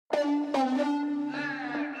While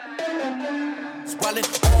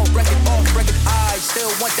it's off record, I still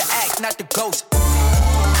want the act, not the ghost.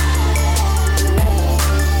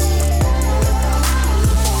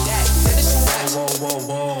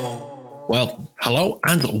 Whoa. Well, hello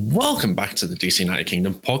and welcome back to the DC United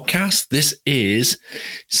Kingdom podcast. This is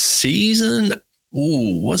season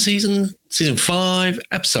 5,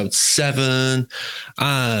 episode 7.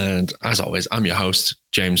 And as always, I'm your host,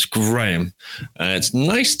 James Graham. It's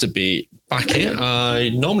nice to be back here. I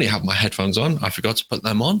normally have my headphones on. I forgot to put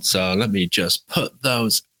them on. So let me just put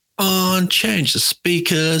those on, change the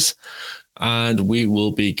speakers, and we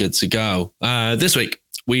will be good to go. This week,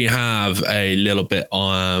 we have a little bit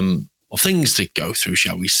of things to go through,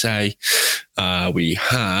 shall we say. We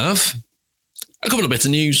have a couple of bits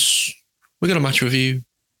of news. We got a match review,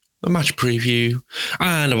 a match preview,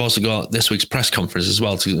 and I've also got this week's press conference as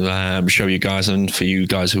well to show you guys, and for you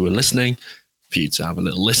guys who are listening, for you to have a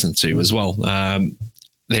little listen to as well.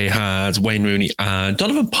 They had Wayne Rooney and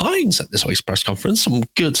Donovan Pines at this week's press conference. Some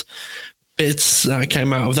good bits that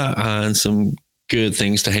came out of that and some good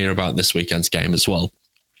things to hear about this weekend's game as well.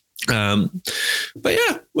 But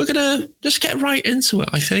yeah, we're going to just get right into it,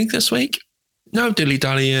 I think, this week. No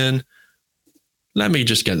dilly-dallying. Let me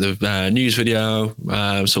just get the news video.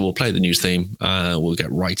 So we'll play the news theme. We'll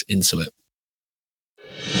get right into it.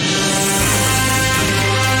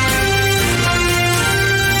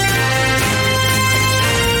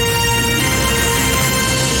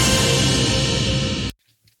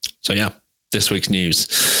 So yeah, this week's news.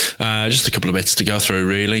 Just a couple of bits to go through,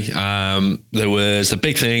 really. There was a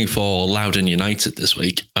big thing for Loudoun United this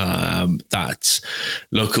week. That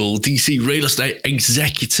local DC real estate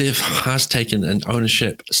executive has taken an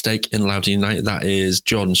ownership stake in Loudoun United. That is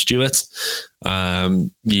Jordan Stewart.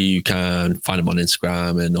 You can find him on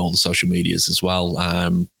Instagram and all the social medias as well.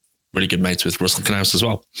 Really good mates with Russell Knaus as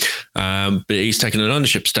well. But he's taken an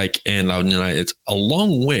ownership stake in Loudoun United,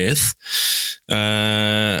 along with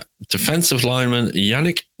defensive lineman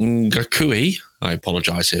Yannick Ngakoue. I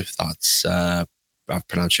apologise if that's I've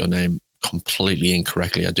pronounced your name completely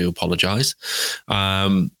incorrectly. I do apologise.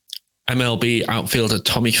 MLB outfielder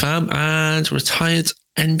Tommy Pham and retired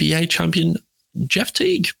NBA champion Jeff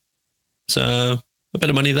Teague. So a bit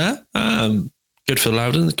of money there. Good for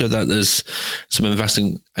Loudoun. Good that there's some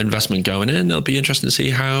investment going in. It'll be interesting to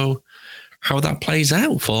see how that plays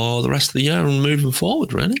out for the rest of the year and moving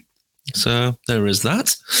forward, really. So there is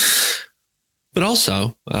that. But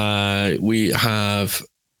also, we have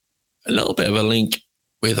a little bit of a link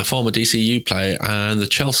with a former DCU player and the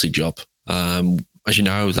Chelsea job. As you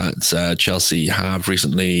know, that Chelsea have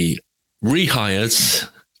recently rehired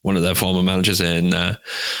one of their former managers in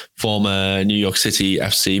former New York City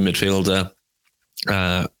FC midfielder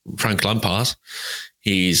Frank Lampard.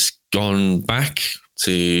 He's gone back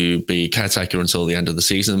to be caretaker until the end of the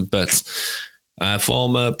season, but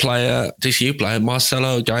former DCU player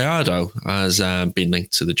Marcelo Gallardo has been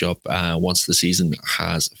linked to the job once the season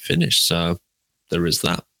has finished. So there is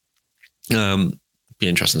that. Be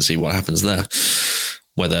interesting to see what happens there,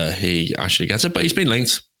 whether he actually gets it, but he's been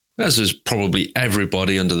linked. As is probably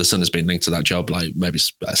everybody under the sun has been linked to that job, like maybe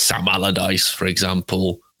Sam Allardyce, for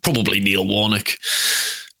example. Probably Neil Warnock.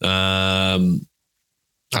 I'd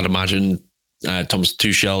imagine Thomas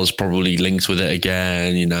Tuchel is probably linked with it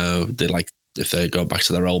again. You know, if they go back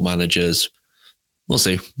to their old managers. We'll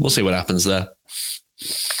see. We'll see what happens there.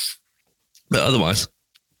 But otherwise,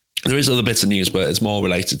 there is other bits of news, but it's more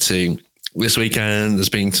related to this weekend. There's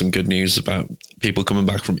been some good news about people coming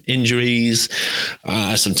back from injuries,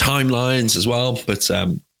 some timelines as well. But I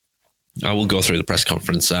will go through the press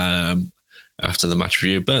conference after the match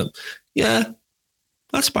review. But yeah,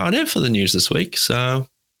 that's about it for the news this week. So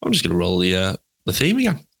I'm just going to roll the theme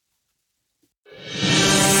again.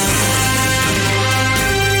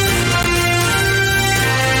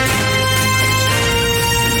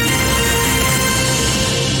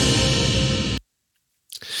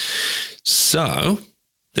 So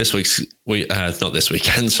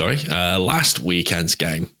last weekend's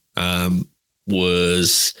game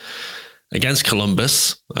was against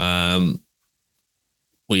Columbus.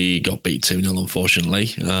 We got beat 2-0,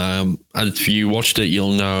 unfortunately. And if you watched it,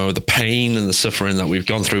 you'll know the pain and the suffering that we've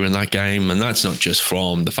gone through in that game. And that's not just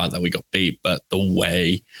from the fact that we got beat, but the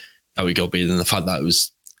way that we got beat and the fact that it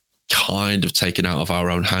was kind of taken out of our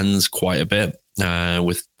own hands quite a bit,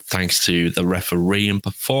 with thanks to the refereeing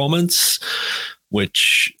performance,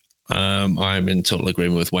 which I'm in total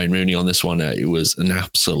agreement with Wayne Rooney on this one. It was an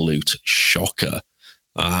absolute shocker.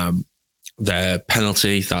 Their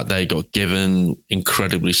penalty that they got given,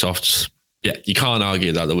 incredibly soft. Yeah, you can't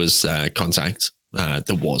argue that there was contact.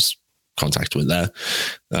 There was contact with there.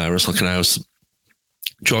 Russell Knauss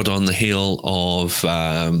trod on the heel of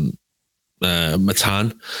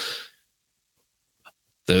Matan.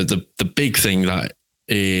 The big thing that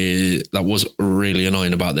was really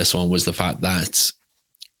annoying about this one was the fact that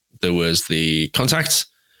there was the contact,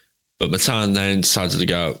 but Matan then decided to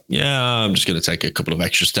go, I'm just going to take a couple of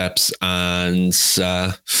extra steps and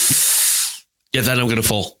then I'm going to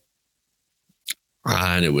fall.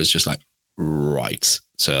 And it was just like, right.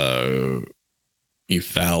 So you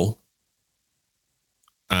fell.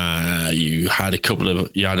 You had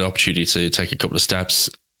an opportunity to take a couple of steps.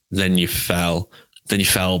 Then you fell. Then you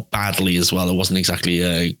fell badly as well. It wasn't exactly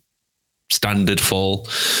a standard fall.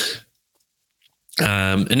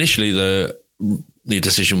 Initially, the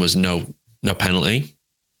decision was no penalty.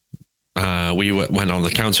 We went on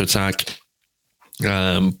the counter attack.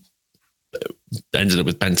 Ended up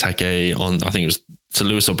with Benteke on, I think it was to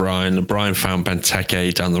Lewis O'Brien. O'Brien found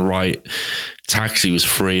Benteke down the right. Taxi was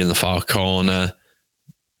free in the far corner.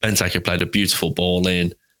 Benteke played a beautiful ball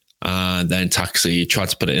in. And then Taxi tried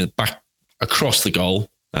to put it in back across the goal,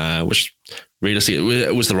 which realistically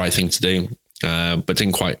it was the right thing to do, but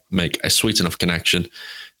didn't quite make a sweet enough connection.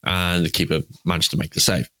 And the keeper managed to make the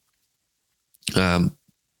save.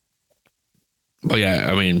 But yeah,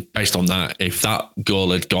 I mean, based on that, if that goal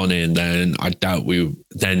had gone in, then I doubt we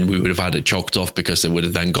would have had it chalked off, because it would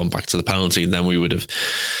have then gone back to the penalty. And then we would have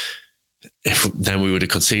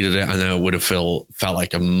conceded it, and then it would have felt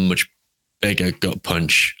like a much bigger gut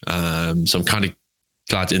punch. So I'm kind of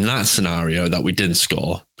glad in that scenario that we didn't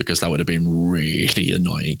score, because that would have been really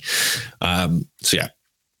annoying. So yeah.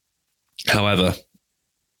 However,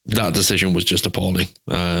 that decision was just appalling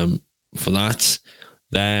for that.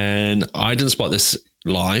 Then I didn't spot this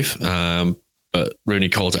live, but Rooney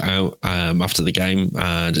called it out after the game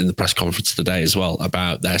and in the press conference today as well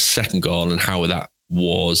about their second goal and how that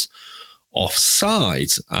was offside,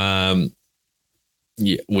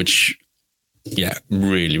 which,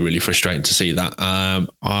 really, really frustrating to see that.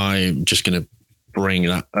 I'm just going to bring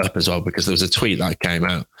that up as well, because there was a tweet that came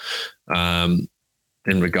out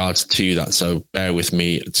in regards to that. So bear with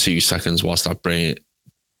me 2 seconds whilst I bring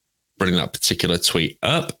that particular tweet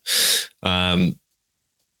up. But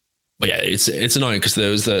yeah, it's annoying, because there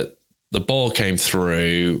was the ball came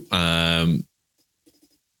through. I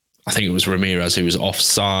think it was Ramirez who was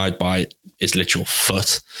offside by his literal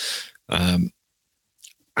foot. And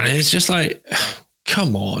it's just like,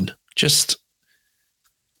 come on, it's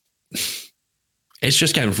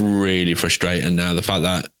just getting really frustrating now. The fact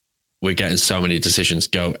that we're getting so many decisions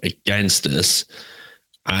go against us,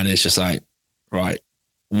 and it's just like, right,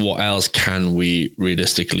 what else can we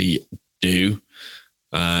realistically do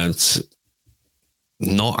and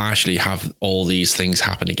not actually have all these things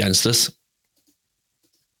happen against us?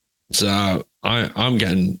 So I'm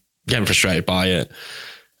getting frustrated by it.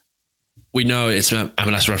 We know it's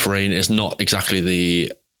MLS refereeing. It's not exactly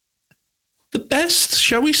the best,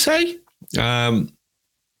 shall we say? They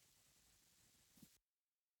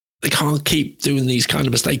can't keep doing these kind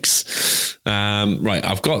of mistakes. Right,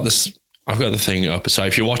 I've got the thing up. So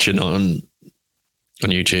if you're watching on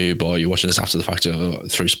YouTube, or you're watching this after the fact, or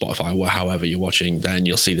through Spotify, or however you're watching, then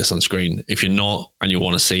you'll see this on screen. If you're not and you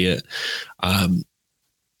want to see it,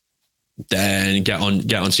 then get onto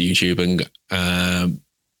YouTube and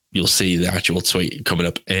you'll see the actual tweet coming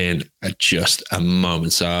up in just a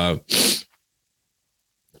moment. So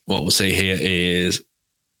what we'll see here is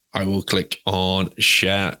I will click on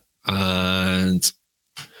share, and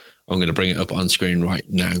I'm going to bring it up on screen right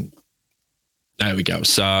now. There we go.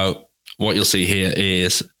 So what you'll see here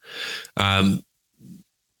is an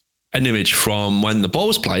image from when the ball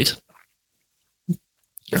was played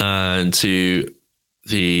and to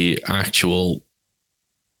the actual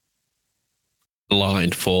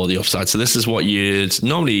line for the offside. So this is what you'd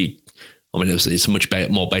normally, it's a much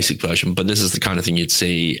more basic version, but this is the kind of thing you'd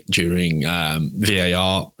see during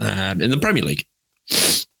VAR in the Premier League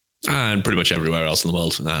and pretty much everywhere else in the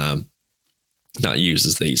world that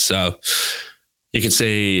uses these. So you can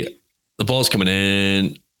see the ball's coming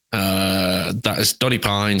in. That is Donny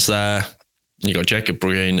Pines there. You got Jacob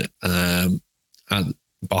Breen and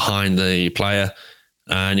behind the player,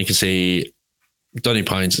 and you can see Donny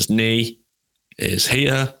Pines' knee is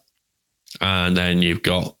here, and then you've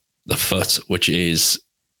got the foot, which is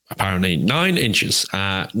apparently 9 inches,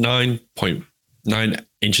 9.9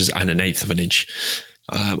 inches and an eighth of an inch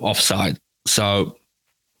offside. So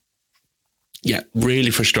yeah,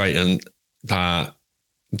 really frustrating that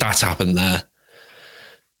that's happened there.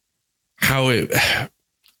 Like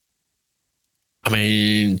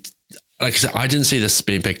I said, I didn't see this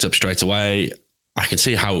being picked up straight away. I can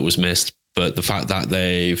see how it was missed, but the fact that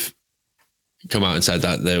they've come out and said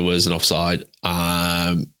that there was an offside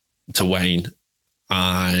to Wayne,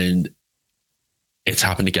 and it's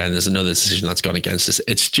happened again. There's another decision that's gone against us.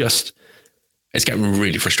 It's getting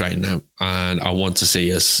really frustrating now, and I want to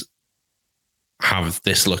see us have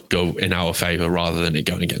this look go in our favour rather than it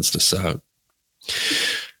going against us. So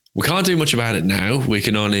we can't do much about it now. We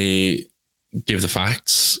can only give the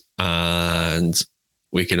facts, and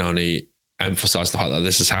we can only emphasise the fact that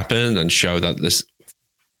this has happened and show that this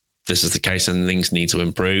is the case and things need to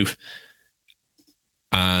improve.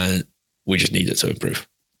 And we just need it to improve.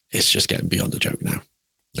 It's just getting beyond a joke now.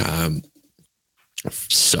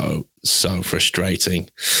 So frustrating.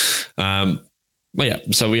 But yeah,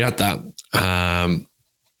 so we had that.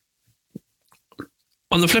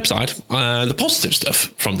 On the flip side, the positive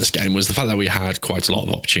stuff from this game was the fact that we had quite a lot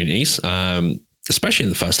of opportunities, especially in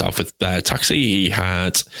the first half with Taxi. He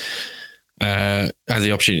had the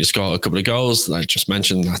opportunity to score a couple of goals. Like I just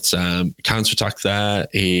mentioned, that counter-attack there.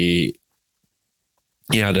 He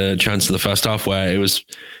had a chance in the first half where it was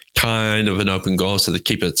kind of an open goal, so the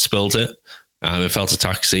keeper spilled it. It fell to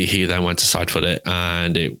Taxi. He then went to side foot it,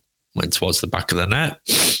 and it went towards the back of the net,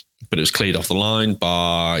 but it was cleared off the line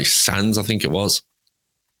by Sands, I think it was.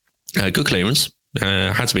 Good clearance.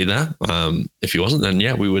 Had to be there. If he wasn't, then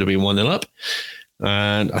yeah, we would have been 1-0 up.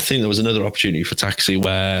 And I think there was another opportunity for Taxi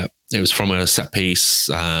where it was from a set piece.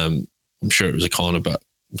 I'm sure it was a corner, but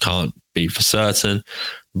can't be for certain.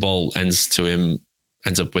 The ball ends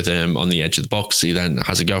up with him on the edge of the box. He then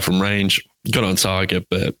has a go from range, got on target,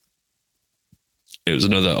 but it was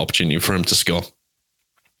another opportunity for him to score.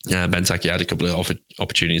 Benteke had a couple of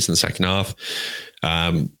opportunities in the second half.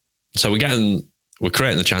 So we're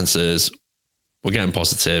creating the chances, we're getting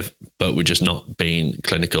positive, but we're just not being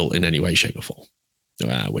clinical in any way, shape or form,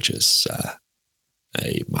 which is a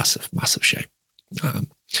massive, massive shame.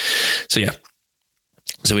 So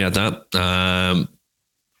we had that.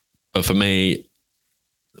 But for me,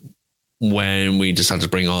 when we decided to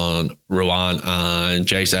bring on Ruan and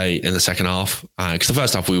Jose in the second half, because the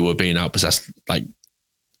first half we were being outpossessed, like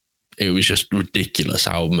it was just ridiculous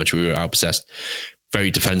how much we were outpossessed.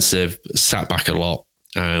 Very defensive, sat back a lot,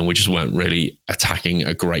 and we just weren't really attacking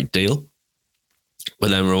a great deal.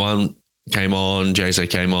 But then Ruan came on, Jose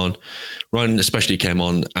came on, Ruan especially came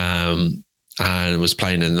on and was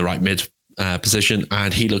playing in the right mid position,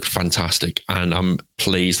 and he looked fantastic. And I'm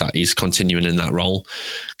pleased that he's continuing in that role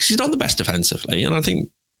because he's not the best defensively, and I think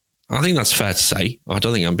that's fair to say. I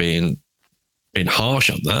don't think I'm being harsh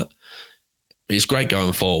on that. He's great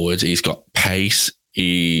going forward. He's got pace.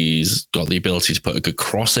 He's got the ability to put a good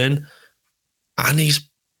cross in, and he's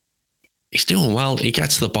doing well. He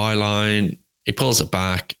gets to the byline, he pulls it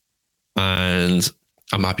back, and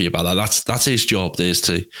I'm happy about that. That's his job, is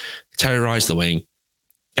to terrorise the wing,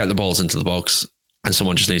 get the balls into the box, and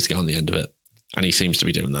someone just needs to get on the end of it. And he seems to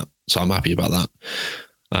be doing that. So I'm happy about that.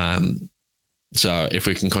 So if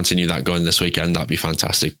we can continue that going this weekend, that'd be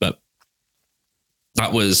fantastic. But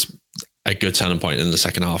that was a good turning point in the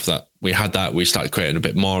second half, that we had that. We started creating a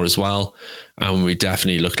bit more as well. And we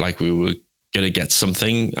definitely looked like we were going to get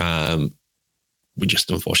something. We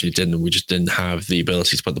just unfortunately didn't. We just didn't have the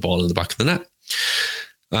ability to put the ball in the back of the net.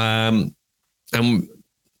 And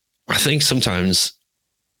I think sometimes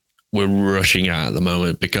we're rushing out at the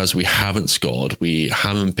moment because we haven't scored. We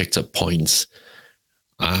haven't picked up points.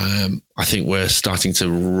 I think we're starting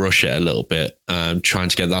to rush it a little bit, trying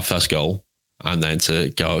to get that first goal and then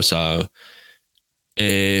to go. So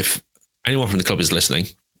if anyone from the club is listening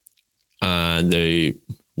and they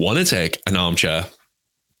want to take an armchair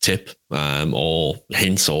tip or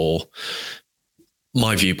hints, or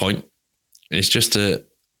my viewpoint, it's just to,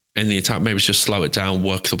 in the attack, maybe just slow it down,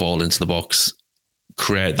 work the ball into the box,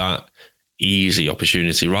 create that easy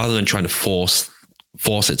opportunity rather than trying to force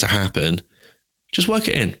it to happen. Just work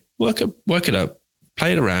it in, work it up,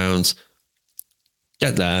 play it around,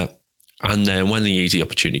 get there. And then when the easy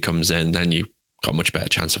opportunity comes in, then you've got a much better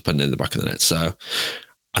chance of putting it in the back of the net. So,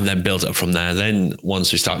 and then build it up from there. Then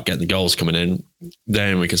once we start getting the goals coming in,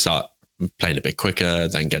 then we can start playing a bit quicker,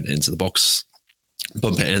 then getting into the box,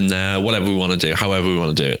 bump it in there, whatever we want to do, however we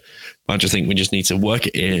want to do it. I just think we just need to work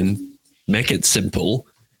it in, make it simple.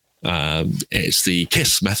 It's the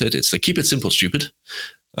KISS method. It's the keep it simple, stupid.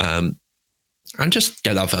 And just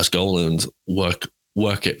get that first goal and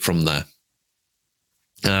work it from there.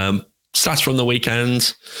 Stats from the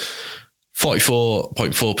weekend: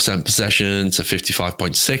 44.4% possession to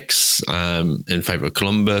 55.6% in favour of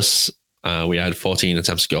Columbus. We had 14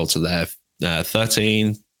 attempts to goal to their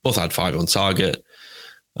 13. Both had 5 on target.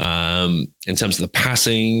 In terms of the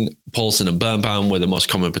passing, Paulson and Birnbaum were the most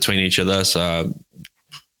common between each other. So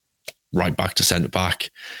right back to centre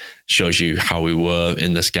back. shows you how we were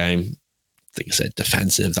in this game. I think I said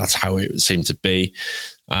defensive. That's how it seemed to be.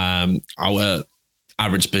 Our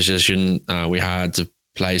average position, we had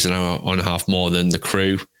players an hour and a half more than the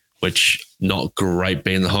Crew, which not great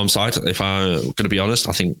being the home side. If I'm going to be honest,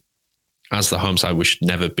 I think as the home side, we should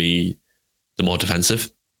never be the more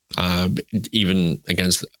defensive. Even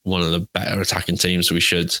against one of the better attacking teams, we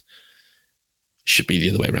should be the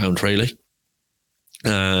other way around, really.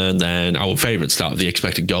 And then our favourite start of the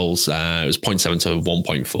expected goals, it was 0.7 to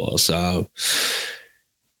 1.4. So,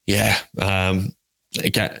 yeah,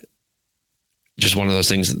 again, just one of those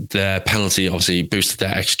things. The penalty obviously boosted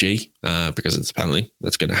their XG because it's a penalty.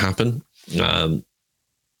 That's going to happen.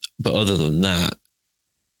 But other than that,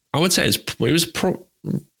 I would say it was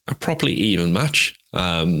a properly even match.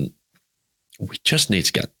 We just need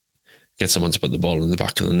to get someone to put the ball in the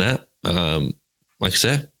back of the net. Like I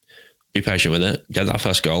said, be patient with it, get that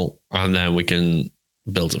first goal, and then we can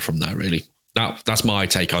build it from there, really. That's my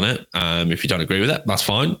take on it. If you don't agree with it, that's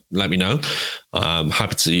fine. Let me know. I'm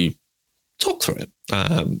happy to talk through it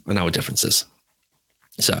and our differences.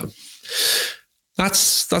 So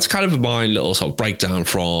that's kind of my little sort of breakdown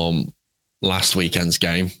from last weekend's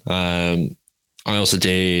game. I also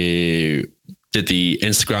did the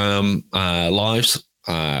Instagram lives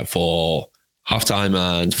for halftime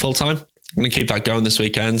and full time. I'm going to keep that going this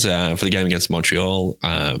weekend for the game against Montreal.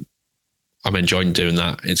 I'm enjoying doing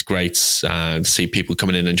that. It's great to see people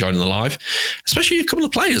coming in and joining the live, especially a couple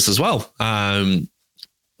of players as well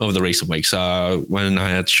over the recent weeks. When I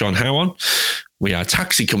had Sean Howe on, we had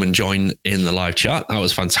Taxi come and join in the live chat. That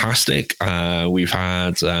was fantastic. We've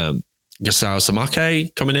had Gustavo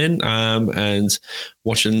Samake coming in and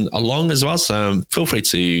watching along as well. So feel free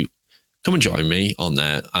to come and join me on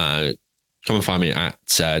there. Come and find me at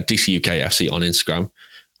DCUKFC on Instagram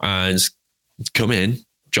and come in,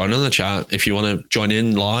 join on the chat. If you want to join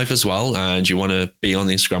in live as well and you want to be on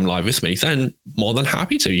the Instagram live with me, then more than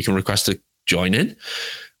happy to. You can request to join in.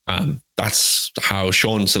 That's how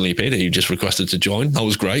Sean suddenly appeared. He just requested to join. That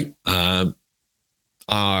was great. I'm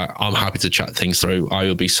happy to chat things through. I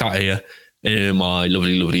will be sat here in my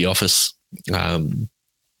lovely, lovely office.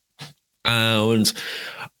 And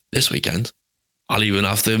this weekend, I'll even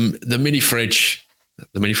have the mini fridge.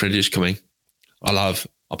 The mini fridge is coming. I'll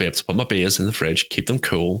be able to put my beers in the fridge, keep them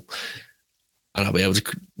cool, and I'll be able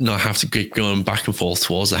to not have to keep going back and forth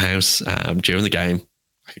towards the house during the game.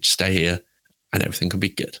 I could just stay here, and everything could be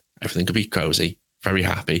good. Everything could be cozy. Very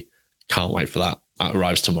happy. Can't wait for that. That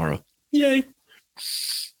arrives tomorrow. Yay!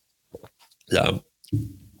 So, I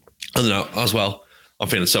don't know. As well, I'm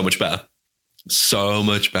feeling so much better. So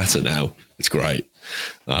much better now. It's great.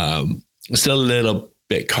 It's still a little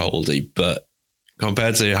bit coldy, but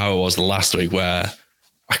compared to how it was last week where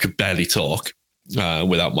I could barely talk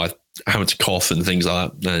without my having to cough and things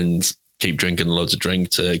like that and keep drinking loads of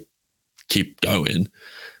drink to keep going.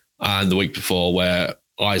 And the week before where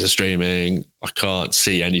eyes are streaming, I can't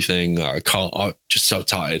see anything. I'm just so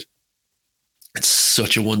tired. It's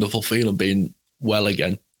such a wonderful feeling being well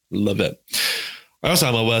again. Love it. I also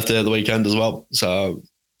had my birthday at the weekend as well. So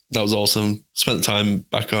that was awesome. Spent the time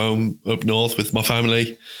back home up north with my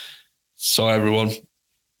family. Saw everyone.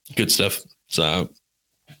 Good stuff. So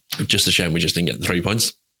just a shame we just didn't get the 3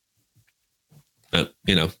 points. But,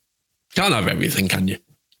 can't have everything, can you?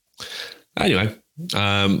 Anyway,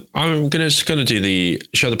 I'm just going to do the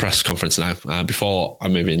show the press conference now before I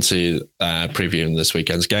move into previewing this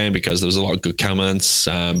weekend's game, because there was a lot of good comments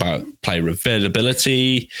about player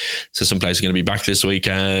availability. So some players are going to be back this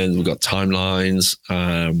weekend. We've got timelines.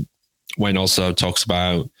 Wayne also talks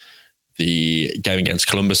about the game against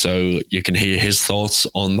Columbus, so you can hear his thoughts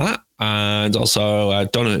on that. And also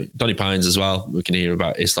Donny Pines as well. We can hear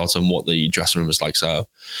about his thoughts on what the dressing room is like. So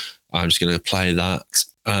I'm just going to play that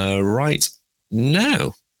right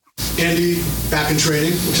now. Andy back in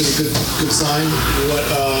training, which is a good sign.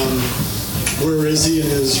 Where is he in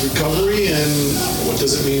his recovery, and what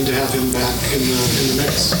does it mean to have him back in the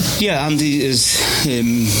mix? Yeah, Andy is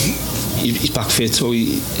he's back fit, so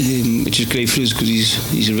which is great for us because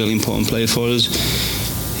he's a really important player for us.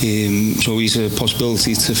 So he's a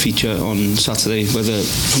possibility to feature on Saturday, whether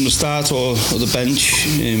from the start or the bench,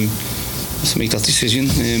 to make that decision.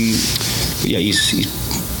 But yeah,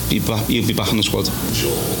 he'll be back on the squad.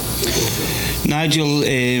 Nigel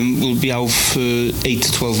will be out for 8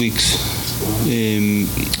 to 12 weeks.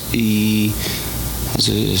 He has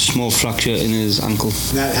a small fracture in his ankle.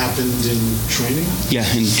 And that happened in training?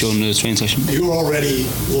 Yeah, during the training session. You were already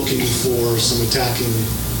looking for some attacking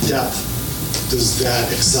depth. Does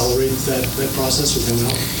that accelerate that process with him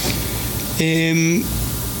out?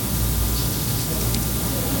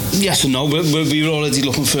 Yes and no. We were already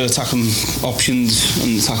looking for attacking options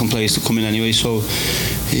and attacking players to come in anyway. So,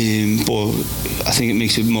 but I think it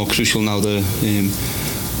makes it more crucial now that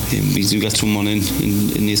we do get someone in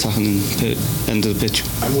the attacking end of the pitch.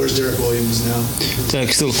 And where's Derek Williams now?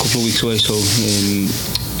 Derek's still a couple of weeks away, so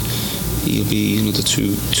he'll be another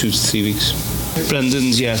 2 to 3 weeks.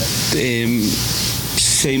 Brendan's,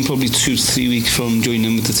 same, probably 2 to 3 weeks from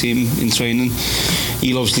joining with the team in training.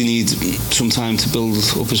 He'll obviously need some time to build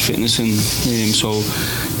up his fitness, and so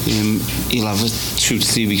he'll have 2 to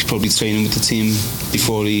 3 weeks probably training with the team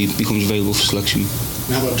before he becomes available for selection.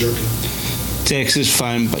 And how about Durkin? Dex is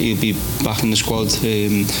fine, but he'll be back in the squad.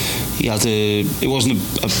 He had it wasn't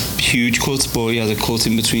a huge cut, but he had a cut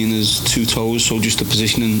in between his 2 toes, so just the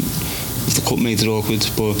positioning of the cut made it awkward.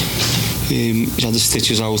 But he had the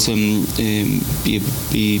stitches out, and he'll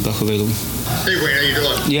be back available. Hey Wayne, how you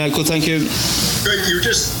doing? Yeah, good, thank you. Good. You were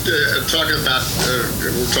just talking about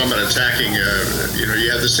we're talking about attacking. You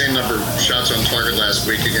had the same number of shots on target last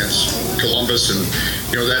week against Columbus, and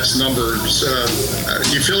that's numbers.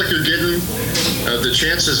 Do you feel like you're getting the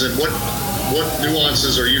chances, and what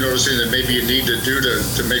nuances are you noticing that maybe you need to do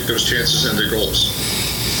to make those chances into goals?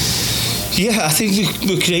 Yeah, I think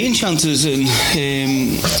we're creating chances, and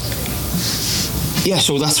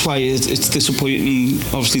so that's why it's disappointing.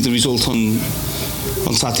 Obviously, the result on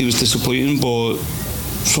Saturday was disappointing, but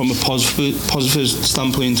from a positive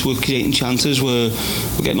standpoint, we're creating chances, we're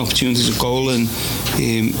getting opportunities of goal, and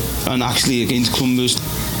actually against Columbus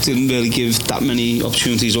didn't really give that many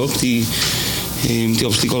opportunities up. They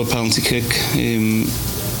obviously got a penalty kick,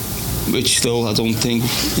 which still I don't think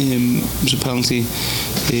was a penalty,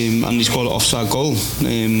 and they scored an offside goal,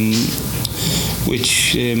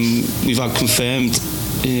 which we've had confirmed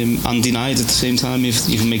and denied at the same time, if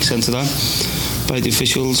you can make sense of that, by the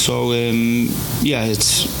officials. So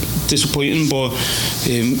it's disappointing, but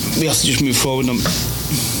we have to just move forward.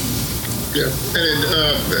 Yeah, and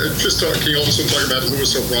can you also talk about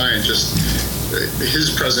Lewis O'Brien, just his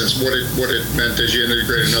presence, what it meant as you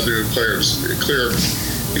integrate another player? Clear,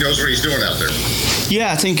 he knows what he's doing out there.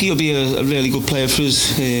 Yeah, I think he'll be a really good player for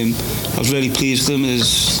us. I was really pleased with him,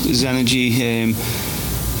 his energy, and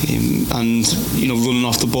running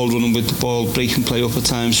off the ball, running with the ball, breaking play up at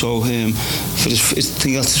times. So I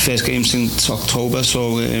think that's his first game since October.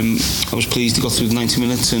 So I was pleased he got through the 90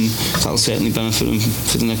 minutes, and that'll certainly benefit him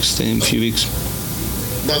for the next few weeks.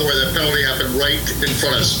 By the way, that penalty happened right in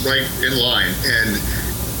front of us, right in line, and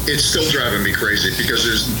it's still driving me crazy because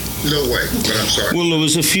there's no way, but I'm sorry. Well, there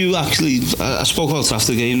was a few, actually, I spoke about it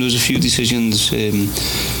after the game, there was a few decisions.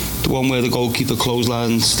 The one where the goalkeeper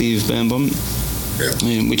clotheslined Steve Birnbaum,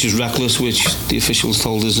 which is reckless, which the officials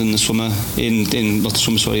told us in the summer, in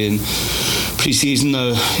pre-season,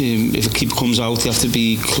 if a keeper comes out, they have to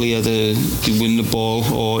be clear they win the ball,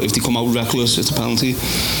 or if they come out reckless, it's a penalty.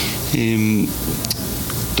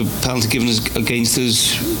 The penalty given against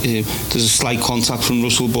us, there's a slight contact from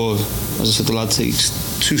Russell, but as I said, the lad takes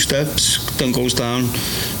 2 steps, then goes down.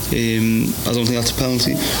 I don't think that's a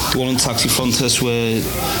penalty. The one on Taxi Fontes where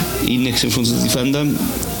he nicks in front of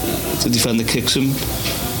the defender kicks him,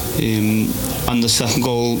 and the second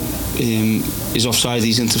goal is offside.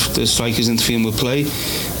 The striker's interfering with play.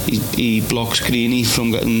 He blocks Greeny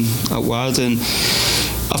from getting out wide, and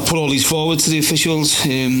I've put all these forward to the officials,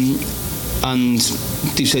 and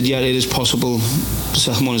they've said, yeah, it is possible the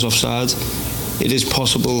second one is offside. It is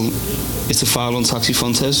possible it's a foul on Taxi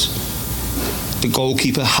Fontes. The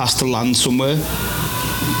goalkeeper has to land somewhere.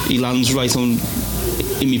 He lands right on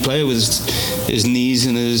in my player with his knees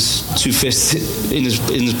and his 2 fists in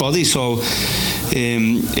his body. So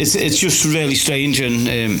it's just really strange, and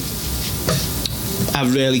I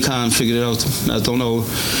really can't figure it out. I don't know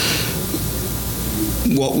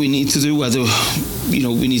what we need to do, whether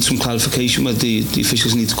we need some clarification, whether the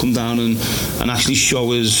officials need to come down and actually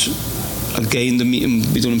show us again the meeting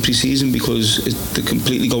we done in pre-season, because they're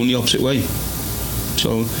completely going the opposite way.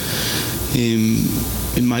 So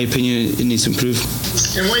in my opinion, it needs to improve.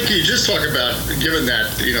 And Wayne, can you just talk about, given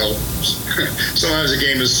that sometimes a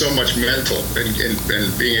game is so much mental,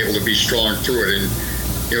 and being able to be strong through it, and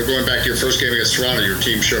going back to your first game against Toronto, your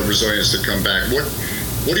team showed resilience to come back. What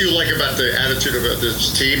do you like about the attitude of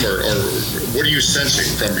this team, or what are you sensing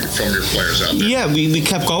from your players out there? Yeah, we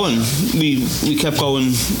kept going. We kept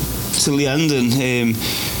going till the end, and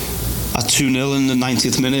at 2-0 in the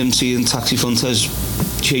 90th minute, I'm seeing Taxi Fontes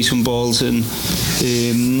chasing balls, and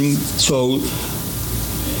so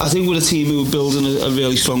I think we're a team who are building a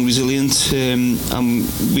really strong resilience, and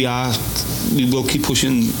we will keep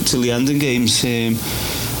pushing till the end in games.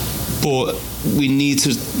 but we need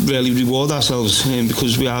to really reward ourselves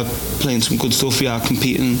because we are playing some good stuff. We are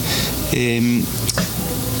competing in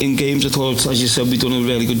games. I thought, as you said, we've done a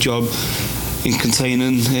really good job in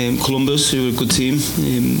containing Columbus, who are a good team.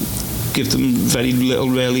 Give them very little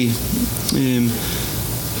really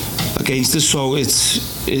against us, so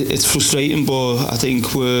it's frustrating, but I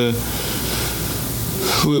think we'll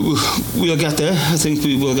get there. I think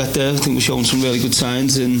we will get there. I think we're showing some really good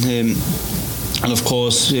signs, and of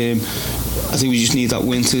course I think we just need that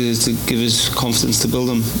win to give us confidence to build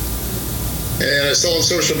them. And I saw on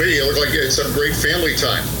social media, it looked like it's some great family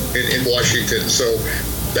time in Washington, so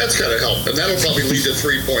that's got to help, and that'll probably lead to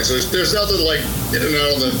 3 points. There's nothing like getting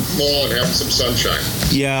out on the mall and having some sunshine.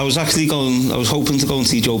 Yeah, I was hoping to go and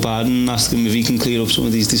see Joe Biden and ask him if he can clear up some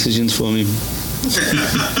of these decisions for me.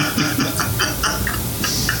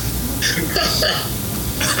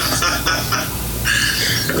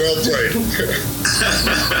 Well played.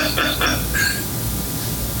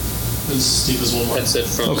 Steve has one more. That's it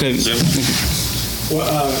from Okay. Zoom. Well,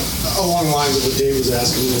 along the lines of what Dave was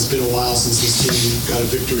asking, it's been a while since this team got a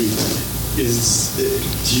victory. Do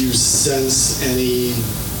you sense any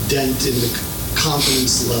dent in the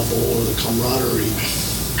confidence level or the camaraderie,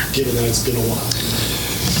 given that it's been a while?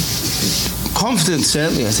 Confidence,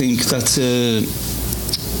 certainly. I think that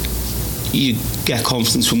you get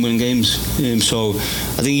confidence from winning games. So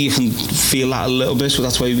I think you can feel that a little bit. So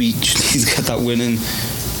that's why we just need to get that win and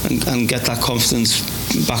get that confidence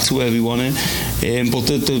back to where we want it. But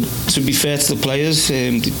to be fair to the players,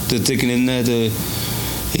 they're digging in there, they're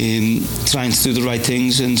trying to do the right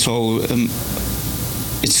things, and so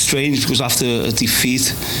it's strange because after a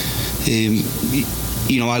defeat,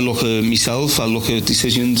 I look at myself, I look at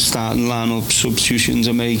decisions, starting line-up, substitutions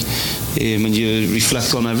I make, and you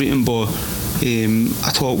reflect on everything. But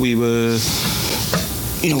I thought we were,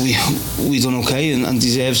 we done okay and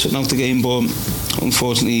deserved something out the game, but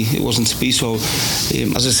unfortunately it wasn't to be. So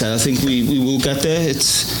as I said, I think we will get there.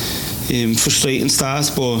 It's frustrating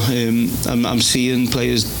start, but I'm seeing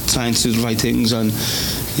players trying to do the right things, and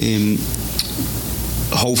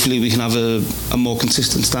hopefully we can have a more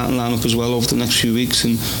consistent starting lineup as well over the next few weeks,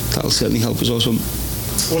 and that'll certainly help us also.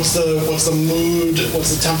 What's the mood?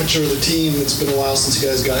 What's the temperature of the team? It's been a while since you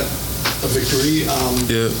guys got a victory.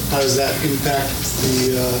 How does that impact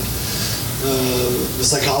the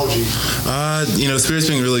psychology? The spirit's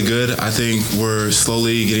been really good. I think we're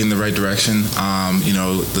slowly getting in the right direction.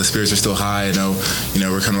 The spirits are still high. I know,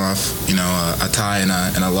 we're coming off, a tie and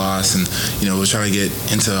a loss, and we're trying to get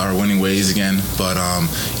into our winning ways again. But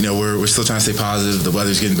we're still trying to stay positive. The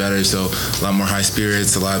weather's getting better, so a lot more high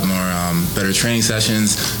spirits, a lot more better training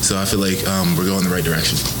sessions. So I feel like we're going in the right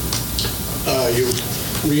direction.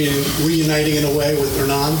 You're reuniting in a way with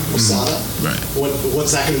Hernan Losada. Mm-hmm. Right.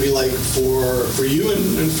 What's that going to be like for you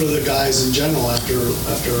and for the guys in general after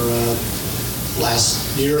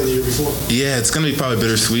last year and the year before? Yeah, it's going to be probably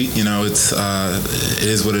bittersweet. It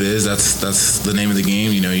is what it is. That's the name of the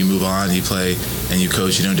game. You move on, you play, and you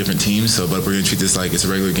coach. Different teams. But we're going to treat this like it's a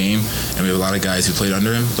regular game, and we have a lot of guys who played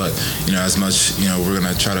under him. But as much we're going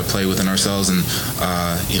to try to play within ourselves and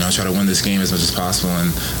try to win this game as much as possible,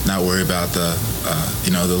 and not worry about the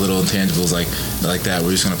little intangibles like that.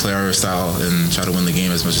 We're just going to play our style and try to win the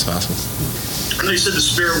game as much as possible. I know you said the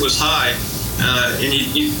spirit was high. And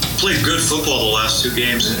you played good football the last two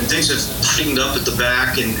games, and things have tightened up at the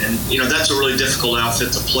back, and that's a really difficult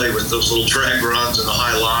outfit to play with, those little drag runs and the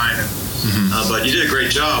high line. But you did a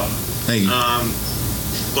great job. Thank you.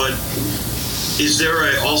 But is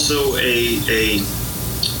there also a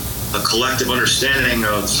collective understanding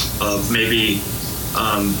of maybe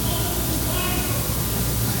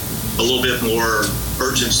a little bit more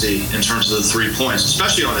urgency in terms of the 3 points,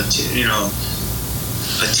 especially on a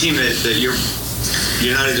team that you're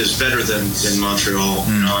United is better than Montreal.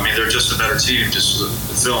 They're just a better team, just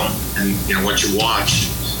the film and what you watch.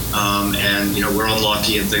 And we're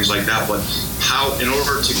unlucky and things like that. But how, in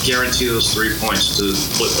order to guarantee those 3 points, to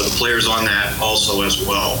put the players on that also as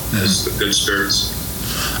well as the good spirits?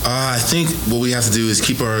 I think what we have to do is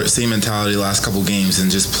keep our same mentality the last couple games and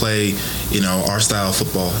just play, our style of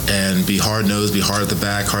football and be hard-nosed, be hard at the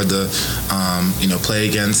back, hard to, play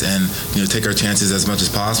against, and, take our chances as much as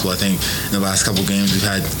possible. I think in the last couple games we've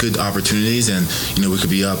had good opportunities, and, we could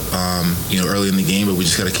be up, early in the game, but we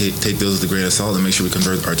just got to take those with a grain of salt and make sure we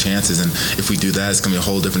convert our chances. And if we do that, it's going to be a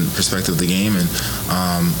whole different perspective of the game. And,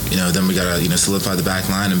 then we got to, solidify the back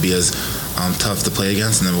line and be as tough to play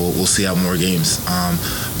against, and then we'll see out more games.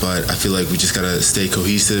 But I feel like we just got to stay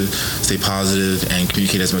cohesive, stay positive, and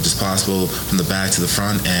communicate as much as possible from the back to the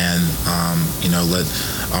front, and let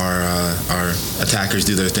our attackers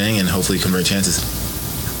do their thing and hopefully convert chances.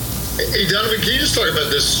 Hey, Donovan, can you just talk about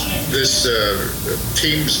this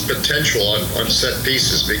team's potential on set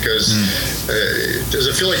pieces? Because does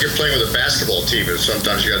it feel like you're playing with a basketball team? And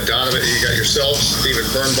sometimes you got Donovan, you got yourself, Steven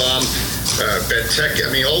Birnbaum, Benteke.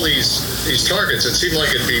 I mean, all these targets. It seemed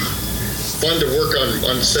like it'd be fun to work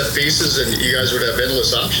on set pieces, and you guys would have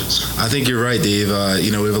endless options. I think you're right, Dave. We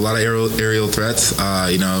have a lot of aerial threats.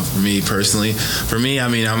 For me personally, I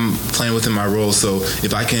mean, I'm playing within my role. So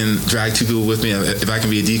if I can drag two people with me, if I can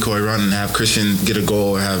be a decoy run and have Christian get a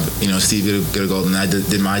goal, or have Steve get a goal, then I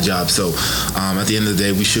did my job. So at the end of the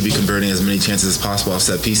day, we should be converting as many chances as possible off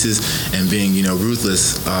set pieces and being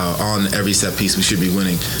ruthless on every set piece. We should be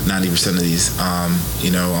winning 90% of these.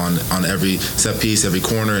 On every set piece, every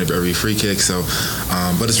corner, every free kick. So,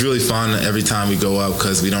 but it's really fun every time we go up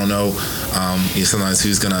because we don't know sometimes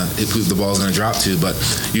who the ball's gonna drop to. But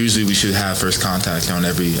usually we should have first contact on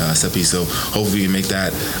every set piece. So hopefully we can make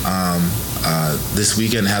that this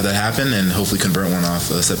weekend, have that happen, and hopefully convert one off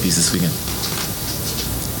a set piece this weekend.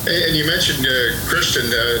 And you mentioned Christian.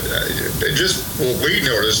 Just what we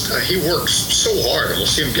noticed, he works so hard, and we'll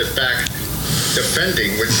see him get back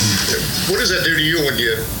defending. What does that do to you when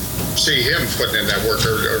you see him putting in that work,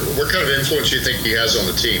 or what kind of influence do you think he has on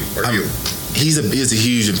the team, or you? He's a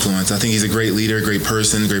huge influence. I think he's a great leader, great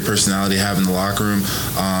person, great personality to have in the locker room.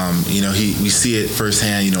 We see it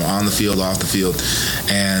firsthand, on the field, off the field.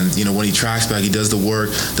 And, when he tracks back, he does the work,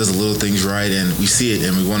 does the little things right, and we see it.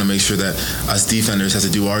 And we want to make sure that us defenders have to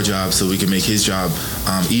do our job so we can make his job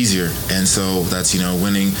easier. And so that's,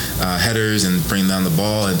 winning headers and bringing down the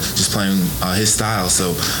ball and just playing his style.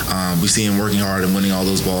 So we see him working hard and winning all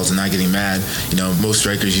those balls and not getting mad. Most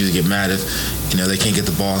strikers usually get mad if, they can't get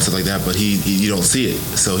the ball and stuff like that, but you don't see it.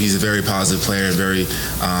 So he's a very positive player and very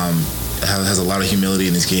has a lot of humility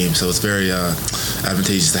in his game. So it's very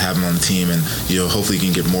advantageous to have him on the team, and hopefully he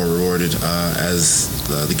can get more rewarded as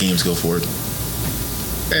the games go forward.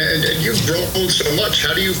 And you've grown so much.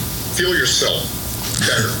 How do you feel yourself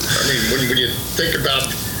better? I mean, when you think about,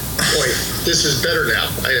 boy, this is better now.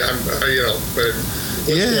 What's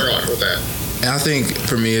going on with that? And I think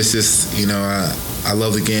for me, it's just I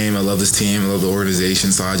love the game, I love this team, I love the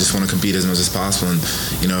organization, so I just want to compete as much as possible. And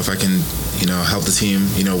if I can help the team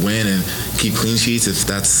win and keep clean sheets, if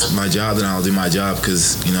that's my job, then I'll do my job,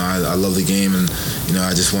 because I love the game, and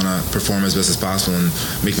I just want to perform as best as possible and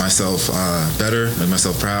make myself better, make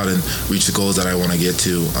myself proud, and reach the goals that I want to get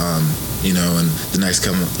to in the next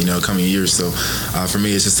coming years. So for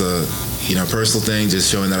me, it's just a personal thing,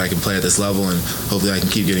 just showing that I can play at this level, and hopefully I can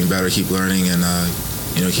keep getting better, keep learning, and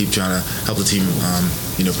keep trying to help the team,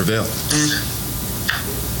 prevail.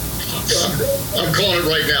 I'm calling it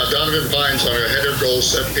right now. Donovan Vines on a header goal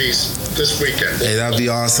set piece this weekend. Hey, that'd be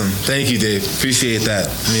awesome. Thank you, Dave. Appreciate that.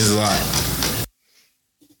 It means a lot.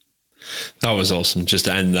 That was awesome. Just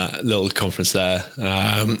to end that little conference there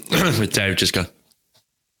with Dave just going,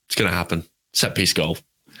 it's going to happen. Set piece goal.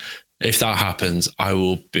 If that happens, I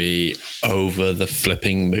will be over the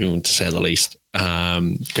flipping moon, to say the least.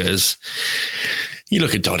 Because you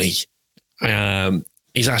look at Donny,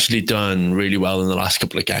 he's actually done really well in the last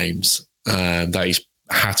couple of games that he's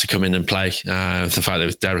had to come in and play. The fact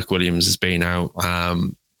that Derek Williams has been out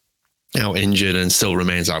injured and still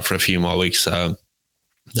remains out for a few more weeks.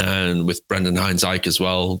 And with Brendan Hines-Ike as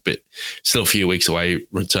well, but still a few weeks away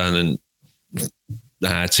returning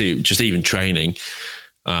to just even training.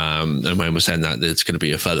 And when we're saying that, it's going to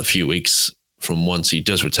be a further few weeks from once he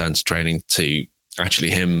does return to training to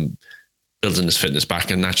actually him building his fitness back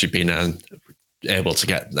and actually being able to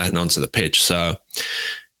get onto the pitch. So,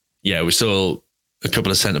 yeah, we're still a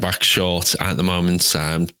couple of centre-backs short at the moment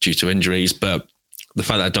due to injuries, but the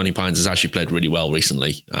fact that Donny Pines has actually played really well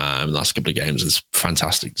recently in the last couple of games is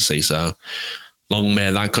fantastic to see. So long may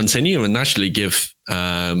that continue and actually give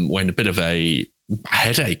Wayne a bit of a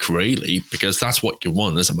headache, really, because that's what you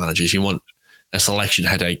want as a manager. You want a selection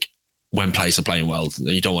headache when players are playing well.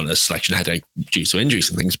 You don't want a selection headache due to injuries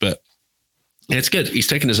and things, but it's good. He's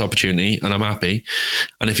taken his opportunity and I'm happy.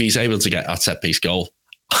 And if he's able to get that set piece goal,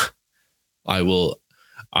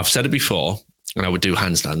 I've said it before, and I would do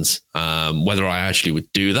handstands. Whether I actually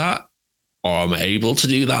would do that or I'm able to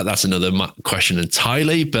do that, that's another question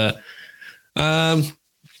entirely. But if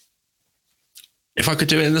I could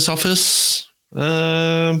do it in this office,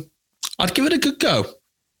 I'd give it a good go.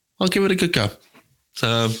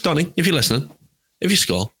 So, Donny, if you're listening, if you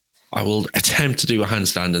score, I will attempt to do a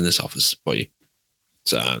handstand in this office for you.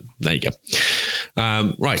 So there you go.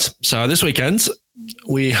 Right. So this weekend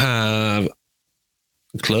we have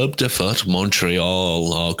Club de Foot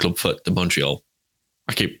Montreal or Club Foot de Montreal.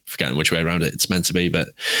 I keep forgetting which way around it's meant to be, but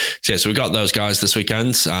so we got those guys this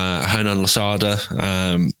weekend. Hernan Losada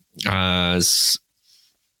As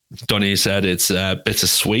Donny said, it's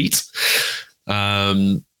bittersweet.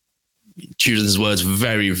 Choosing his words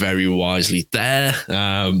very, very wisely there.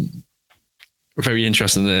 Very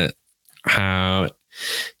interesting that how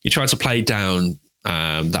he tried to play down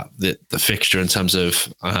the fixture in terms of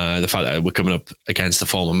the fact that we're coming up against the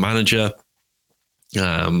former manager.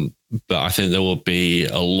 But I think there will be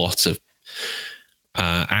a lot of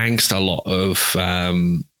angst, a lot of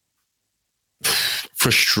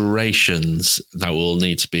frustrations that will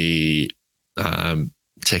need to be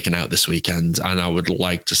taken out this weekend. And I would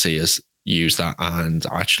like to see us use that and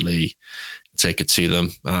actually take it to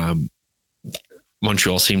them.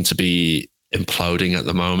 Montreal seem to be imploding at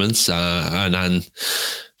the moment, and then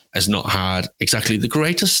has not had exactly the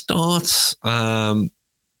greatest start at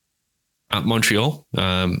Montreal.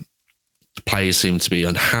 The players seem to be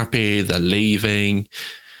unhappy. They're leaving.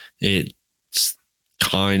 It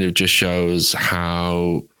kind of just shows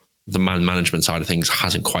how the man management side of things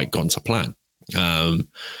hasn't quite gone to plan. And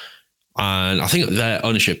I think their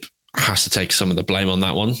ownership has to take some of the blame on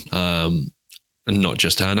that one. And not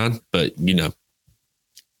just Hernan, but, you know,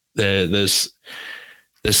 there's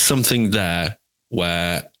something there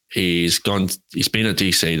where he's been at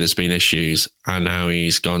DC, there's been issues, and now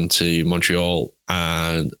he's gone to Montreal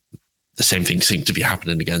and the same thing seems to be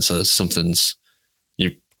happening again. So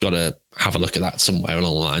you've got to have a look at that somewhere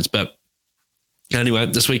along the lines. But anyway,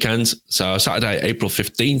 this weekend, so Saturday, April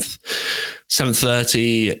 15th,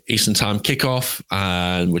 7:30 Eastern Time kickoff,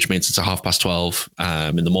 which means it's a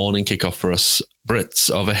 12:30 in the morning kickoff for us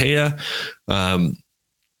Brits over here.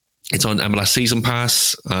 It's on MLS Season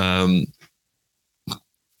Pass.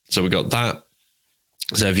 So we got that.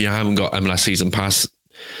 So if you haven't got MLS Season Pass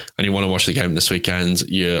and you want to watch the game this weekend,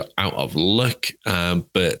 you're out of luck.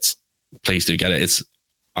 But please do get it.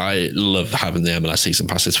 I love having the MLS Season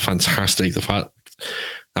Pass. It's fantastic. The fact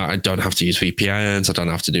that I don't have to use VPNs, I don't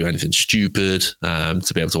have to do anything stupid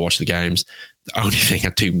to be able to watch the games. The only thing I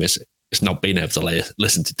do miss is not being able to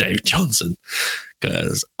listen to David Johnson,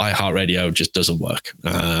 because iHeartRadio just doesn't work.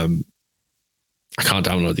 I can't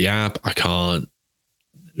download the app. I can't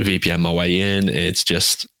VPN my way in. It's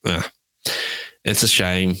just, it's a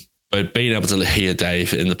shame. But being able to hear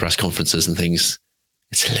Dave in the press conferences and things,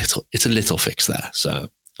 it's a little fix there. So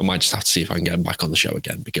I might just have to see if I can get him back on the show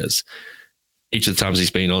again, because each of the times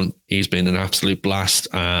he's been on, he's been an absolute blast.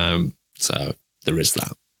 So there is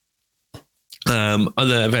that.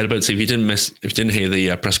 Other availability, if you didn't hear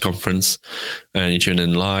the press conference and you tuned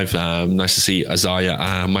in live, nice to see Isaiah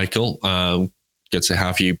and Michael. Good to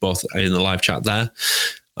have you both in the live chat there.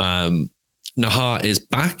 Nahar is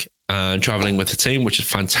back and traveling with the team, which is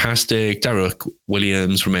fantastic. Derek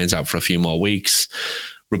Williams remains out for a few more weeks.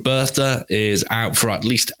 Roberta is out for at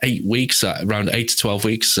least 8 weeks, around 8 to 12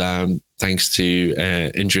 weeks, thanks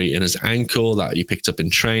to injury in his ankle that he picked up in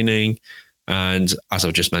training. And as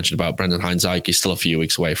I've just mentioned about Brendan Hines-Ike, he's still a few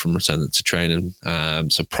weeks away from returning to training.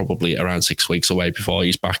 So probably around 6 weeks away before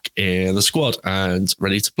he's back in the squad and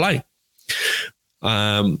ready to play.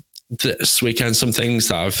 This weekend, some things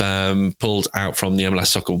that I've pulled out from the MLS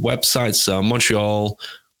Soccer website. So Montreal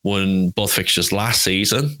won both fixtures last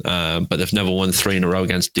season, but they've never won 3 in a row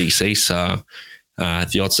against DC. So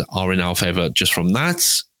the odds are in our favour just from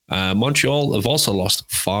that. Montreal have also lost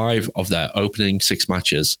 5 of their opening 6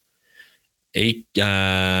 matches,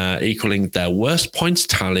 equaling their worst points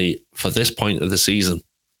tally for this point of the season.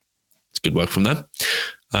 It's good work from them.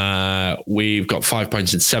 We've got 5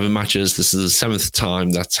 points in 7 matches. This is the 7th time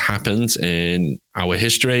that's happened in our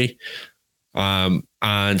history.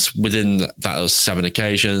 And within those 7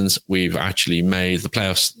 occasions, we've actually made the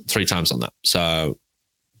playoffs 3 times on that. So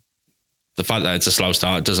the fact that it's a slow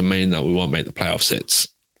start doesn't mean that we won't make the playoffs.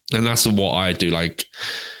 And that's what I do like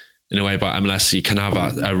in a way about MLS. You can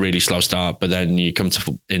have a really slow start, but then you come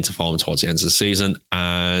into form towards the end of the season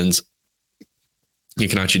and you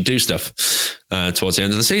can actually do stuff towards the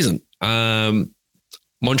end of the season.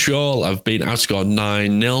 Montreal have been outscored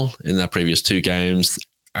 9-0 in their previous 2 games.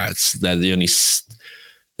 They're the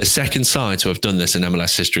second side to have done this in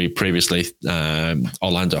MLS history. Previously,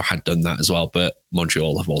 Orlando had done that as well, but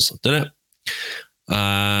Montreal have also done it.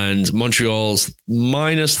 And Montreal's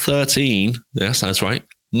minus 13, yes, that's right,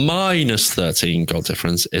 minus 13 goal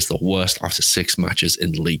difference is the worst after 6 matches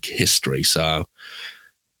in league history. So,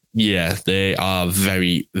 yeah, they are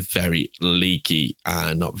very, very leaky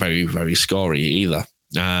and not very, very scory either.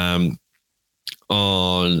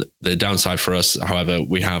 On the downside for us, however,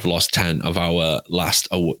 we have lost 10 of our last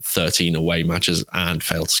 13 away matches and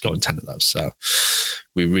failed to score in 10 of those. So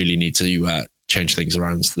we really need to change things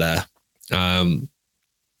around there.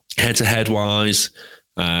 Head-to-head wise,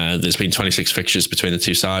 There's been 26 fixtures between the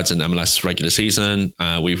two sides in MLS regular season.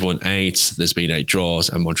 We've won 8. There's been 8 draws,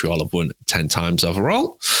 and Montreal have won 10 times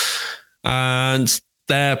overall. And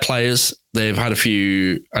their players, they've had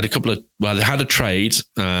they had a trade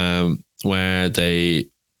where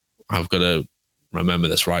I've got to remember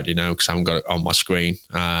this rightly now because I haven't got it on my screen.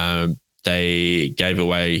 They gave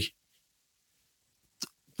away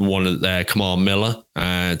one of their Kamal Miller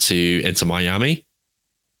to Inter Miami,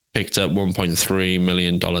 picked up $1.3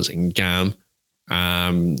 million in GAM,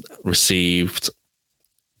 received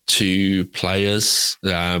 2 players,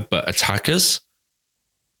 but attackers.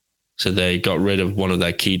 So they got rid of one of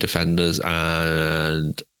their key defenders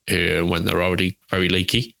and when they're already very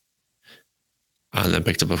leaky, and then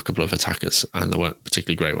picked up a couple of attackers, and they weren't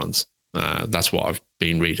particularly great ones. That's what I've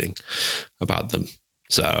been reading about them.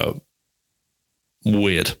 So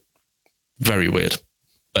weird, very weird.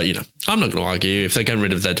 But, I'm not going to argue. If they're getting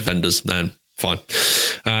rid of their defenders, then fine.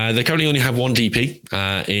 They currently only have one DP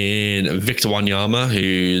in Victor Wanyama,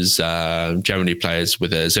 who's generally plays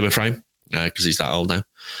with a Zimmer frame because he's that old now.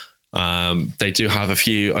 They do have a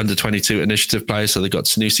few under-22 initiative players. So they've got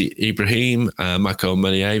Sanusi Ibrahim, Mako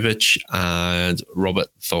Miljevic, and Robert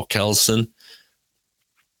Thorkelson.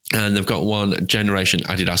 And they've got one generation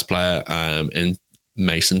Adidas player in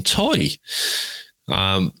Mason Toy. So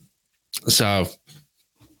I'm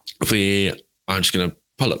just going to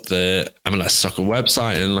pull up the MLS Soccer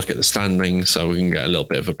website and look at the standings so we can get a little